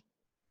got in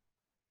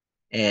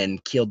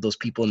and killed those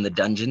people in the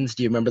dungeons.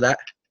 Do you remember that?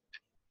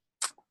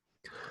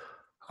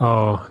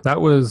 Oh, that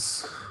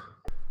was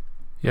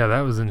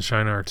in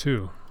Shinar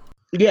too.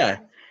 Yeah.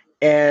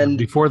 And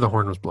before the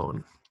horn was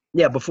blown.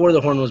 Yeah, before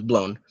the horn was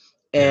blown.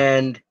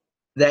 And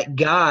that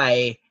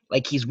guy,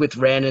 like, he's with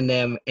Rand and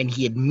them, and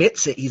he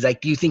admits it. He's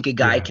like, do you think a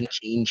guy can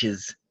change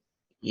his,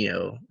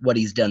 what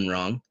he's done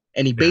wrong?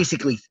 And he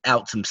basically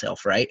outs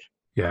himself, right?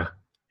 Yeah.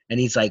 And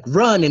he's like,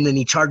 run, and then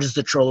he charges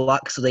the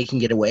Trolloc so they can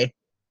get away.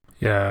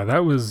 Yeah,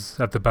 that was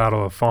at the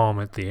Battle of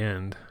Falm at the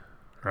end,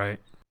 right?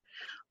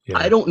 Yeah.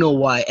 I don't know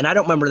why, and I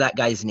don't remember that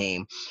guy's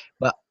name,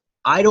 but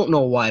I don't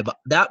know why, but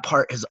that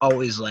part has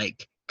always,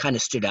 like, kind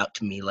of stood out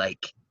to me,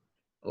 like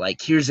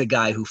here's a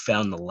guy who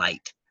found the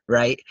light,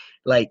 right?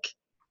 Like,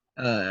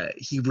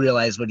 he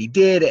realized what he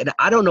did, and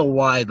I don't know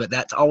why, but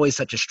that's always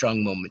such a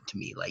strong moment to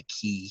me. Like,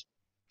 he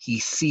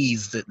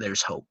sees that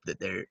there's hope,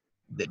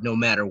 that no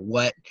matter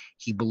what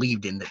he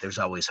believed in, that there's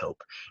always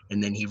hope.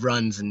 And then he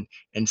runs and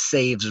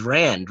saves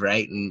Rand,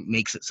 right? And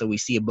makes it so we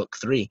see a book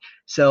 3.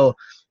 So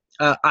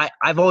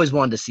I've always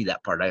wanted to see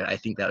that part. I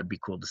think that would be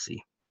cool to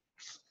see.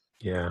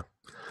 Yeah.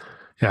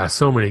 Yeah,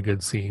 so many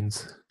good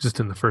scenes just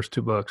in the first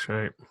two books,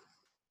 right?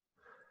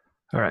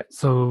 All right,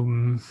 so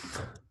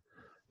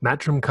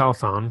Matrim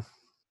Cawthon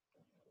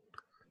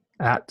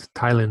at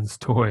Tylen's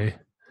Toy,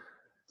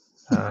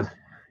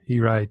 he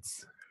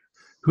writes,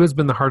 "Who has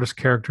been the hardest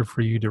character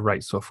for you to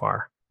write so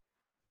far?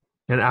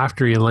 And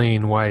after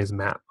Elaine, why is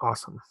Matt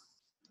awesome?"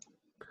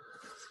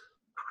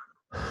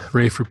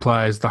 Rafe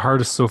replies, "The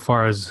hardest so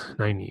far is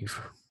Nynaeve."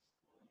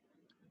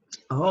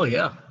 Oh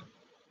yeah.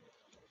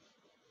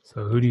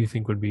 So who do you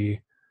think would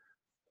be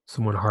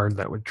someone hard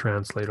that would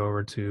translate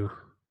over to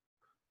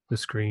the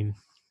screen?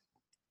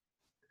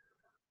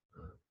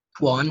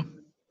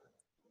 Tuan.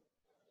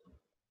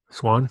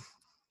 Swan?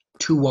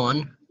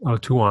 Tuan Oh,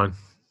 Tuan.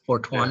 or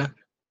Tuana.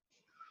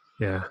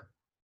 Yeah.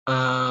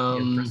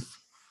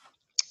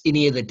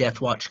 Any of the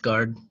Death Watch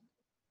guard.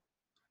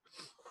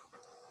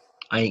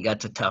 I think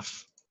that's a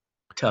tough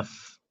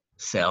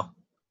sell.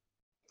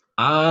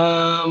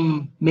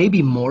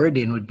 Maybe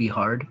Moradin would be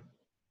hard.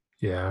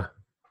 Yeah.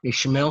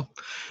 Ishmael.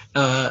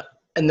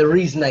 And the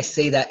reason I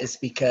say that is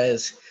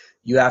because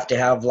you have to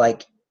have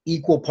like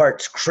equal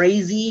parts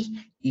crazy,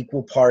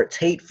 equal parts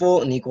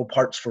hateful, and equal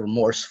parts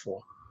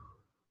remorseful.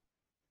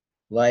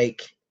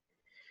 Like,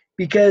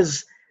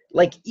 because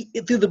like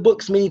through the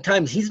books many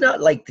times, he's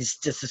not like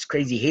this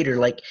crazy hater.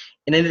 Like,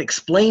 and it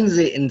explains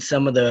it in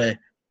some of the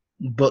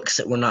books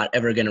that we're not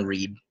ever going to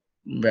read,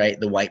 right?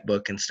 The White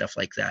Book and stuff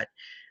like that.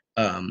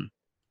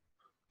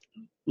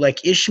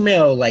 Like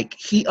Ishmael, like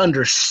he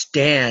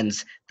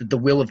understands that the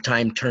wheel of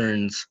time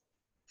turns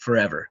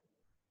forever.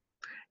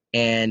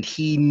 And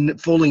he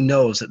fully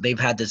knows that they've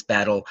had this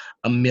battle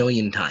a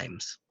million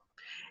times.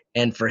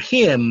 And for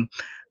him,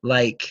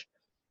 like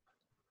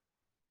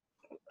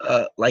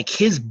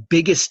his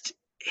biggest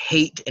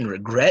hate and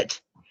regret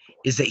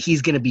is that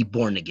he's going to be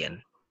born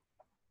again.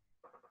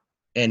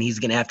 And he's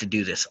going to have to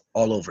do this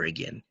all over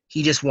again.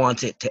 He just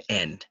wants it to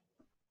end.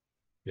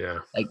 Yeah.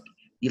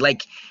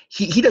 Like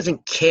he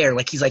doesn't care.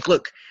 Like he's like,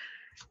 look,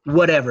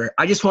 whatever.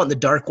 I just want the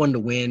Dark One to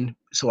win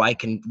so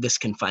this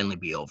can finally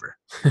be over.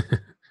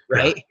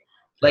 Right? Yeah.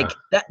 Like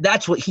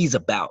that's what he's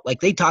about. Like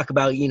they talk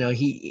about,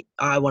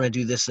 I want to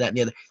do this, that, and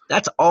the other.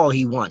 That's all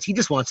he wants. He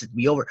just wants it to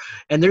be over.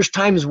 And there's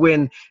times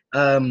when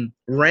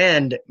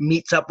Rand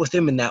meets up with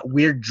him in that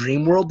weird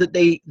dream world that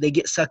they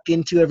get sucked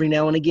into every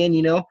now and again,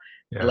 Yeah.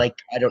 Like,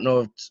 I don't know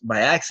if it's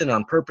by accident,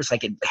 on purpose,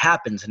 like it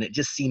happens, and it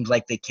just seems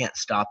like they can't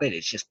stop it.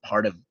 It's just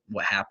part of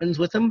what happens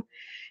with them.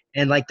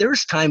 And like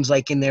there's times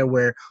like in there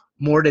where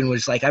Morden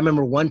was like, I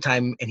remember one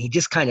time, and he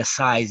just kind of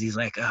sighs. He's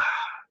like, ugh.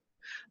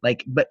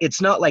 Like, but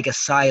it's not like a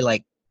sigh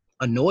like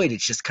annoyed.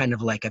 It's just kind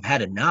of like, I've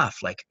had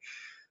enough. Like,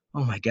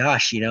 oh my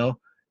gosh, And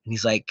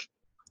he's like,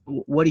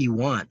 what do you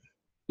want?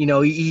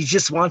 He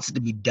just wants it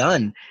to be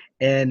done.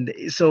 And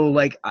so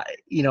like,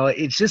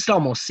 it just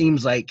almost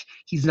seems like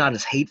he's not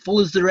as hateful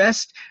as the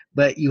rest,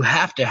 but you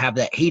have to have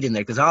that hate in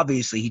there because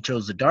obviously he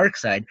chose the dark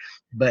side,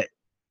 but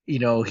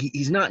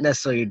he's not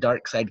necessarily a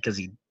dark side because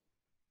he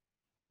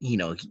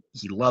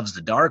loves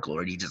the Dark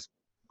Lord. He just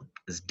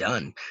is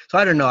done. So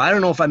I don't know. I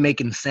don't know if I'm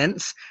making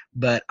sense,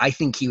 but I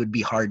think it would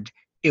be hard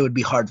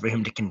for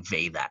him to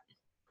convey that.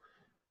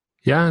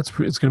 Yeah, it's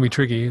going to be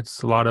tricky.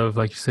 It's a lot of,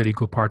 like you said,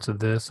 equal parts of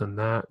this and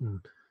that,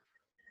 and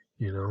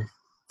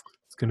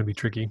it's going to be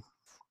tricky.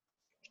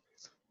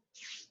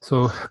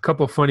 So a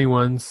couple funny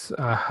ones.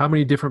 How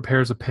many different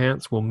pairs of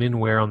pants will Min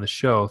wear on the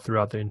show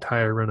throughout the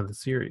entire run of the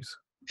series?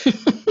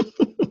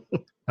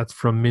 That's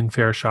from Min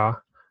Fairshaw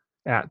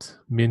at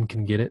Min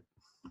Can Get It.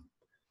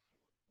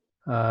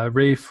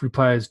 Rafe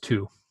replies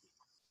 2.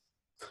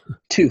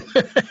 2.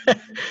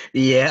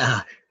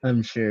 Yeah,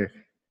 I'm sure.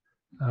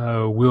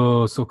 Kyle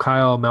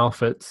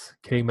Malfitts,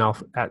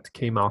 at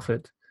K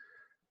Malfitt,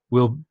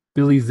 will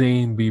Billy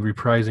Zane be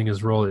reprising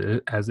his role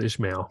as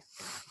Ishmael?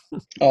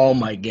 Oh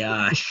my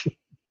gosh.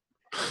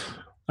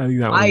 I think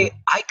that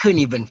I couldn't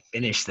even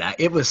finish that.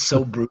 It was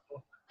so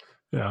brutal.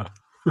 Yeah.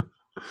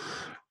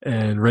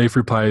 And Rafe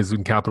replies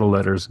in capital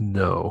letters,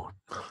 no.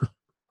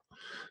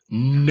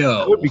 No.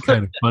 That would be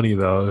kind of funny,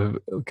 though.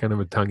 Kind of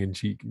a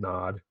tongue-in-cheek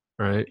nod,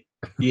 right?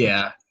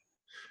 Yeah.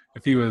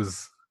 If he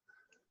was,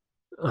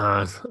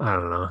 I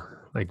don't know,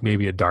 like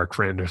maybe a dark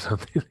friend or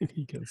something, and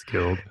he gets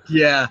killed.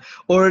 Yeah.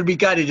 Or it'd be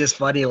kind of just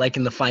funny, like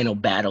in the final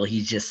battle,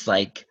 he's just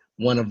like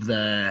one of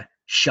the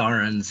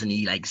Sharons, and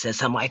he like says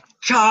something like,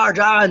 charge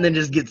on, and then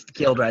just gets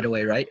killed right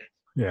away, right?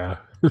 Yeah.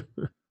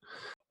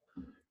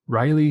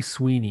 Riley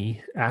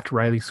Sweeney, at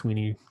Riley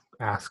Sweeney,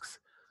 asks,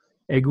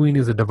 Egwene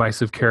is a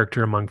divisive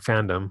character among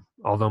fandom,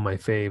 although my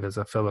fave as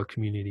a fellow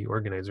community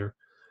organizer.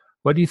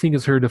 What do you think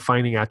is her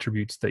defining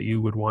attributes that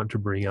you would want to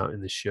bring out in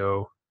the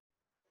show?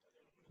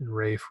 And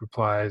Rafe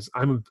replies,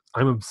 I'm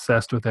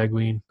obsessed with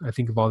Egwene. I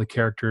think of all the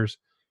characters,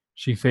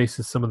 she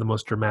faces some of the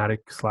most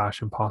dramatic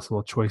 /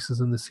 impossible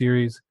choices in the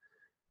series.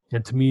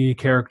 And to me,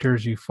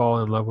 characters you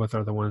fall in love with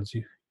are the ones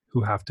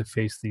who have to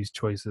face these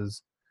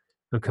choices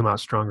and come out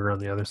stronger on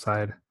the other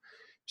side.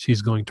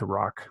 She's going to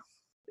rock.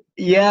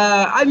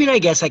 Yeah, I mean, I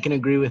guess I can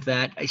agree with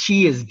that.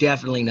 She is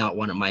definitely not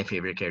one of my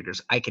favorite characters.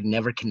 I could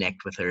never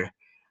connect with her.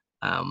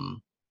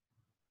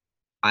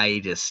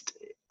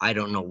 I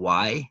don't know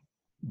why,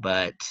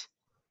 but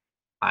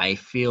I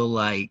feel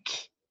like,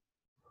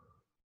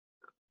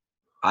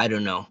 I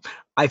don't know.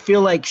 I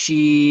feel like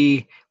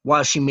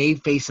while she may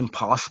face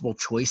impossible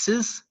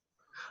choices,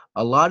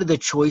 a lot of the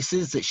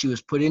choices that she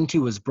was put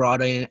into was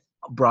brought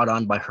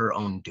on by her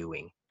own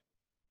doing.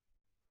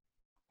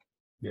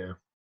 Yeah.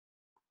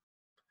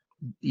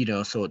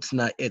 So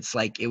it's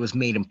like it was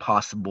made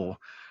impossible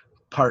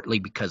partly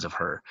because of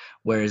her.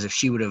 Whereas if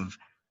she would have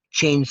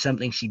changed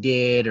something she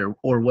did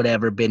or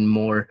whatever, been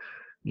more,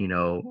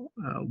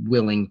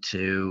 willing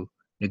to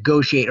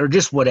negotiate or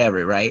just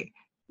whatever, right,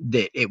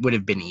 that it would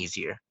have been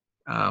easier.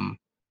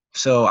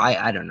 So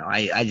I don't know.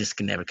 I just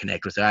can never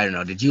connect with her. I don't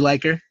know. Did you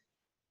like her?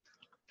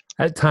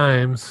 At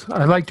times,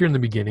 I liked her in the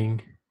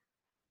beginning,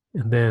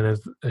 and then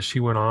as she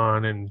went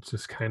on and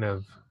just kind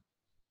of,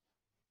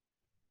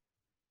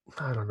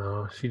 I don't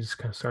know, she just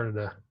kind of started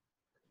to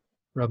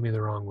rub me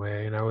the wrong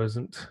way, and I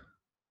wasn't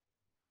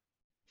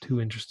too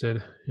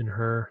interested in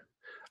her.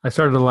 I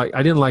didn't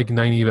like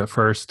Nynaeve at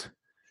first,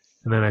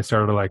 and then I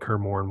started to like her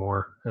more and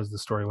more as the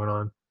story went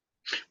on.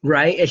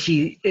 Right,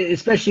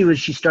 especially when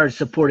she started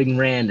supporting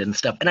Rand and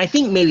stuff, and I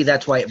think maybe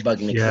that's why it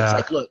bugged me. Yeah. It's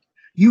like, look,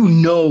 you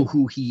know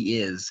who he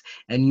is,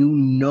 and you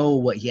know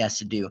what he has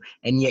to do,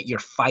 and yet you're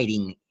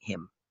fighting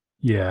him.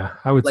 Yeah,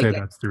 I would say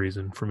that's the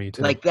reason for me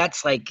too. Like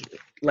that's like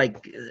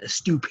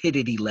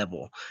stupidity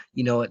level.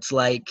 It's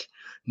like,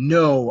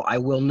 no, I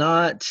will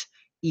not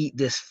eat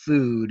this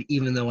food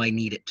even though I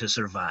need it to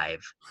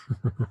survive.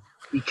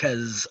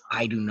 Because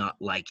I do not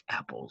like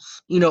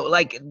apples.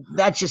 Like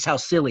that's just how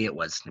silly it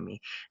was to me.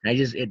 And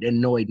it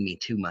annoyed me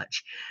too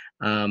much.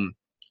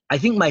 I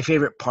think my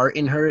favorite part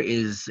in her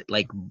is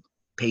like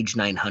page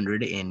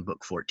 900 in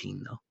book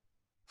 14 though.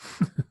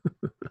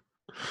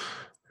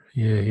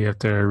 Yeah, you have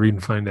to read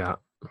and find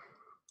out.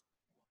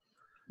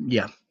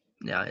 Yeah.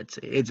 Yeah,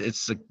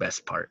 it's the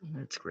best part.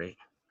 It's great.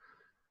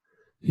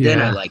 Yeah.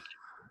 Then I like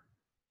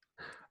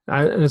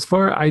it. As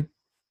far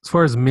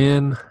as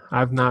men,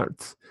 I've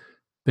not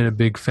been a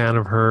big fan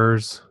of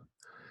hers.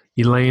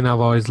 Elaine, I've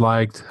always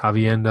liked.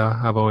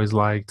 Avienda, I've always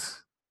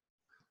liked.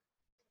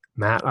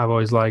 Matt, I've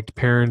always liked.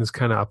 Perrin is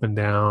kind of up and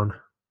down.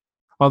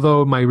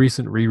 Although my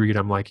recent reread,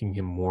 I'm liking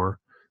him more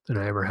than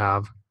I ever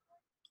have.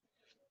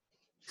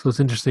 So it's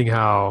interesting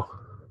how,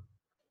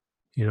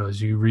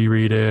 as you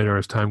reread it or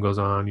as time goes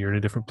on, you're in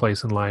a different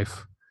place in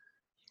life.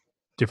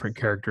 Different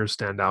characters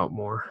stand out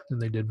more than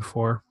they did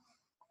before.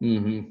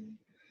 Mm-hmm.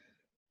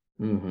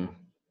 Mm-hmm.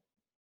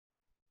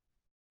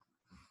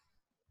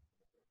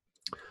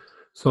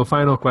 So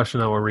final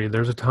question I will read.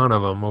 There's a ton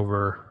of them,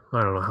 over,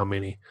 I don't know how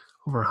many,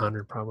 over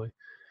 100 probably.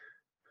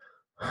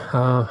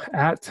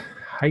 At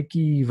Heike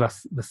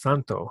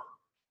Vasanto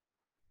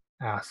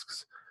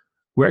asks,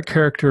 what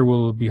character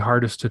will be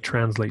hardest to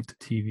translate to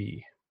TV?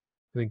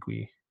 I think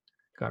we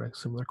got a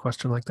similar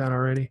question like that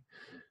already.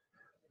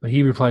 But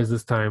he replies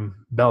this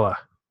time, Bella.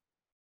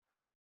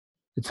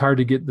 It's hard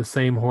to get the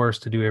same horse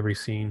to do every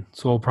scene,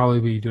 so we'll probably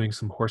be doing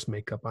some horse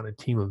makeup on a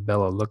team of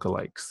Bella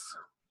lookalikes.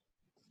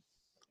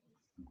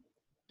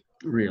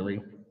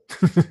 Really?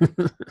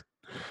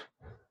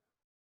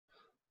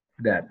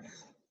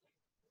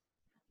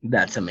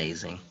 That's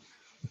amazing.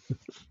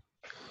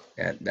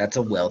 That's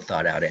a well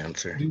thought out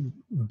answer. Dude,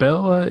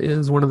 Bella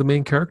is one of the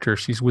main characters.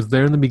 She was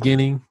there in the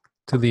beginning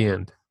to the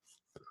end.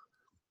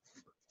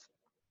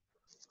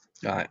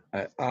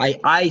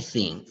 I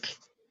think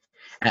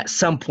at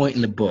some point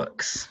in the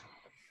books,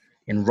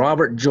 and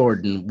Robert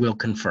Jordan will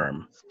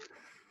confirm,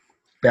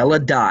 Bella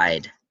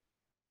died,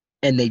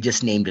 and they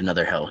just named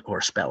another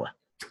horse Bella.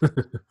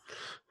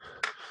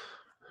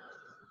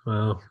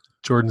 Well,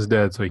 Jordan's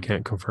dead, so he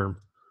can't confirm.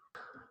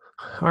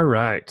 All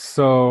right.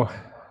 So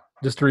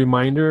just a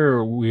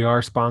reminder, we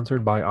are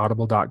sponsored by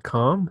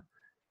audible.com.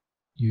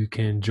 You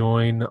can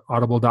join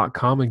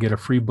audible.com and get a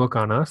free book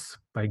on us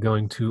by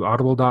going to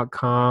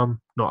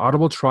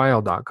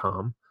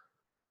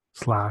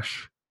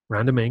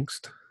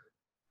audibletrial.com/randomangst.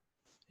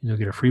 You'll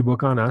get a free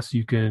book on us.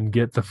 You can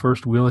get the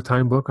first Wheel of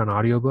Time book on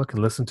audiobook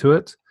and listen to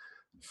it.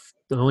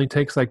 It only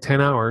takes like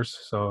 10 hours,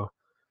 so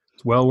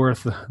it's well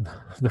worth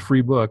the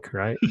free book,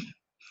 right?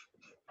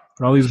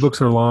 But all these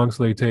books are long,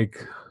 so they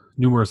take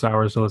numerous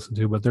hours to listen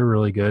to, but they're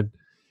really good.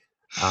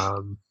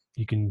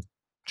 You can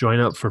join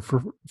up for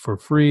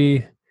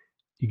free.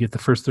 You get the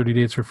first 30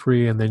 days for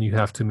free, and then you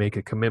have to make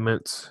a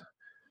commitment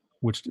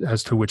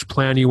as to which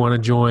plan you want to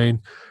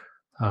join.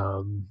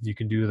 You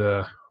can do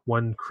the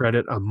 1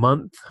 credit a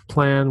month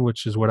plan,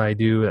 which is what I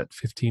do at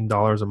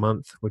 $15 a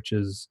month, which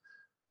is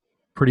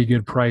pretty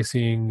good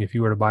pricing. If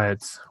you were to buy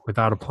it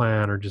without a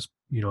plan or just,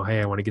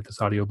 hey, I want to get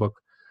this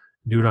audiobook,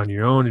 do it on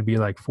your own, it'd be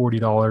like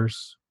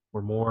 $40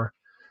 or more.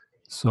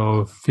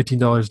 So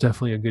 $15 is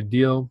definitely a good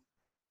deal.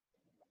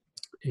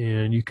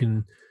 And you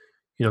can,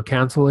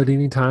 cancel at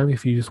any time.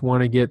 If you just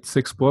want to get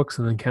 6 books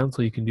and then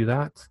cancel, you can do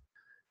that.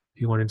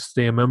 If you want to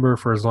stay a member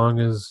for as long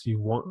as you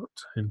want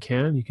and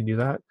can, you can do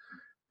that.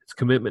 It's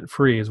commitment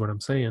free is what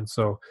I'm saying.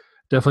 So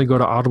definitely go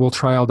to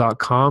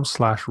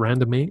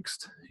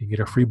audibletrial.com/randomangst. You get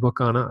a free book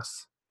on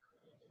us.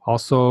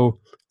 Also,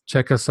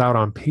 check us out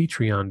on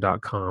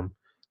patreon.com.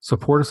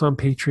 support us on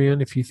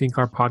Patreon if you think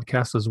our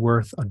podcast is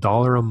worth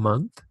 $1 a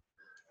month,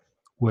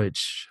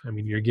 which, I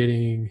mean, you're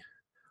getting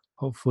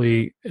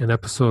hopefully an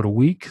episode a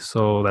week.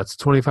 So that's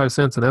 25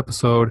 cents an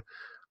episode,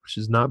 which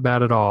is not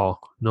bad at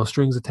all. No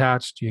strings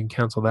attached. You can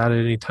cancel that at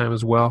any time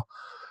as well.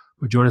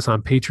 But join us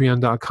on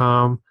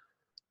patreon.com.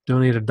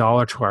 Donate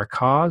 $1 to our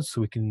cause so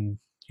we can,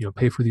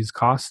 pay for these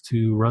costs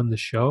to run the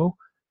show.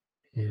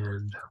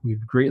 And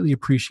we'd greatly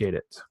appreciate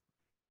it.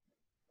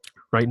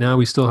 Right now,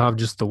 we still have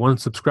just the one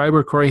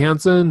subscriber, Corey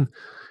Hansen.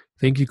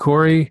 Thank you,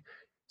 Corey.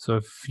 So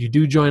if you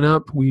do join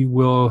up, we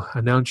will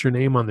announce your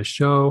name on the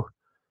show,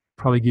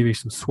 probably give you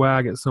some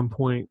swag at some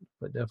point,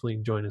 but definitely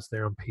join us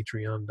there on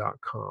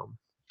patreon.com.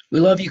 We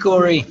love you,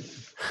 Corey.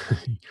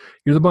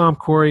 You're the bomb,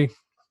 Corey.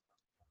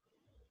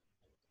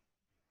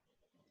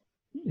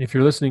 If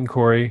you're listening,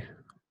 Corey,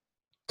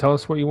 tell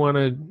us what you want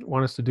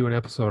us to do an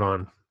episode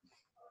on.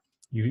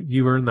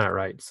 You've earned that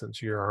right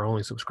since you're our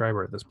only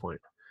subscriber at this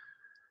point.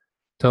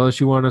 Tell us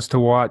you want us to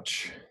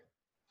watch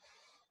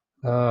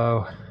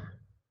The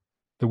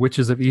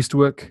Witches of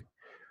Eastwick.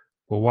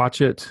 We'll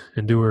watch it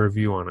and do a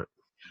review on it.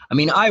 I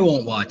mean, I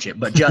won't watch it,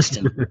 but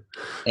Justin,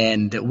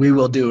 and we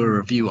will do a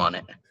review on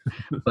it.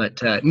 But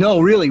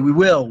no, really, we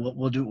will.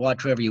 We'll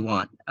watch whatever you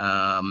want.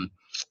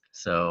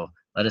 So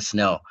let us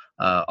know.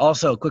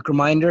 Also, quick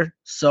reminder,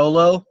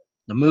 Solo,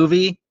 the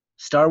movie,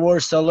 Star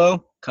Wars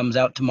Solo, comes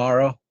out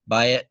tomorrow.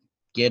 Buy it,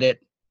 get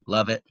it,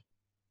 love it.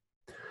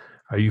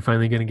 Are you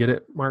finally going to get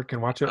it, Mark,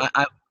 and watch it?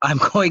 I'm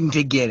going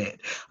to get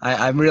it.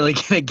 I'm really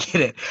going to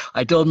get it.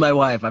 I told my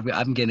wife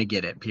I'm going to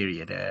get it,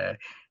 period.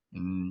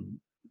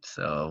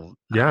 So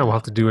yeah, we'll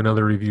have to do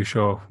another review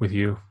show with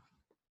you.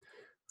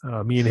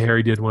 Me and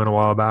Harry did one a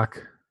while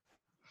back.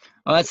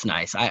 Oh, that's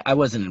nice. I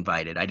wasn't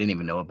invited. I didn't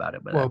even know about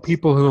it. But well,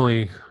 people who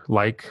only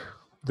like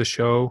the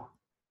show,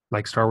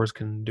 like Star Wars,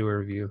 can do a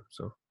review.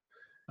 So.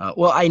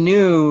 Well, I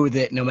knew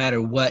that no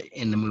matter what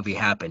in the movie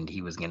happened,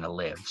 he was going to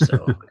live.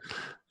 So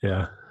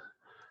yeah.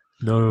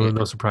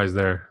 No surprise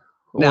there.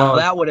 Now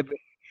that would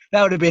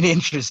have been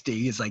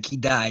interesting. It's like he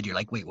died. You're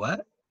like, wait,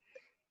 what?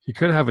 He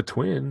could have a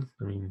twin.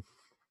 I mean,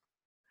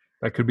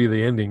 that could be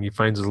the ending. He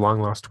finds his long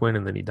lost twin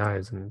and then he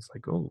dies, and it's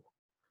like, oh,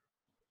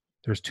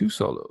 there's two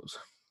Solos.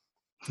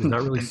 He's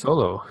not really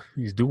solo.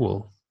 He's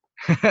dual.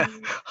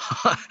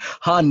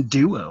 Han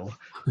Duo.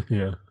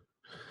 Yeah.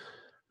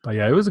 But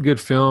yeah, it was a good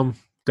film.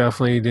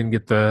 Definitely didn't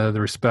get the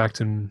respect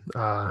and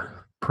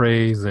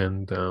praise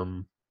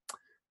and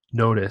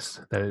notice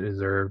that it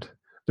deserved.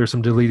 There's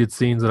some deleted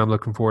scenes that I'm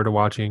looking forward to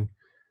watching,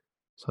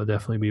 so it'll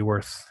definitely be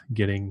worth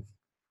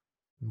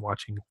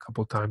watching a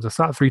couple of times. I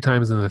saw it 3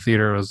 times in the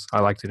theater. I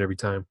liked it every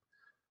time.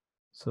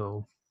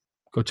 So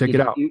go check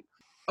it out.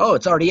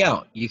 It's already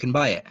out. You can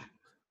buy it.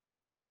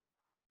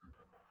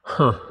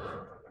 Huh.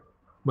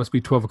 Must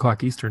be 12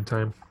 o'clock Eastern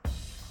time.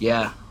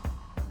 Yeah.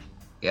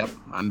 Yep,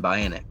 I'm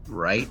buying it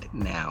right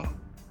now.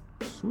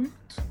 Sweet.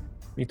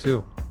 Me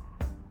too.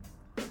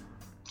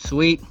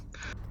 Sweet.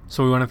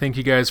 So we want to thank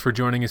you guys for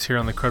joining us here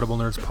on the Credible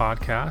Nerds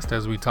podcast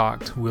as we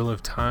talked Wheel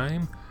of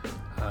Time.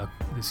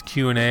 This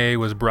Q&A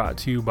was brought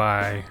to you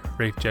by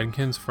Rafe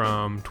Jenkins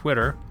from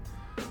Twitter.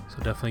 So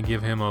definitely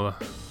give him a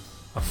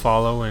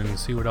follow and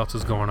see what else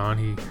is going on.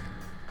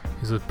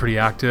 He's pretty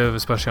active,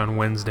 especially on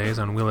Wednesdays,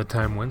 on Wheel of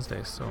Time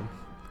Wednesdays. So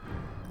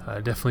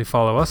definitely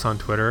follow us on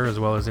Twitter as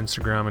well as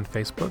Instagram and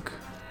Facebook,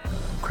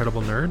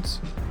 Credible Nerds.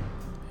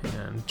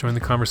 And join the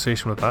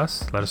conversation with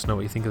us. Let us know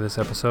what you think of this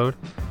episode.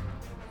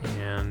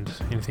 And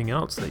anything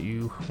else that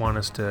you want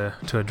us to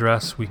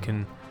address, we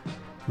can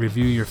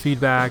review your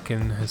feedback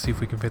and see if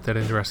we can fit that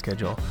into our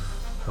schedule.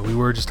 We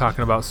were just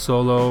talking about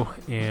Solo,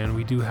 and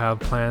we do have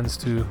plans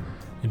to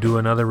do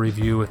another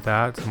review with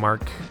that.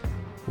 Mark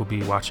will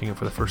be watching it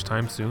for the first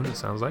time soon, it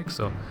sounds like.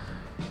 So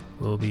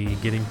we'll be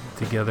getting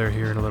together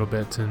here in a little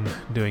bit and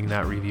doing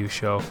that review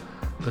show.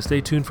 But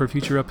stay tuned for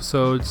future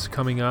episodes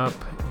coming up,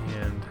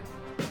 and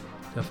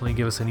definitely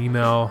give us an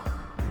email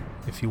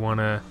if you want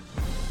to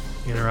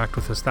interact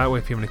with us that way.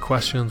 If you have any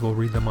questions, we'll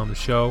read them on the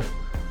show.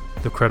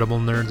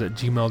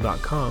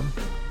 thecrediblenerds@gmail.com.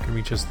 You can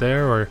reach us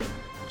there, or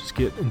just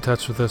get in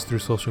touch with us through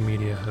social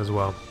media as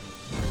well.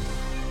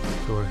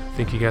 So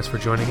thank you guys for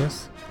joining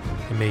us,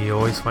 and may you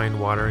always find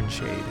water and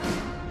shade.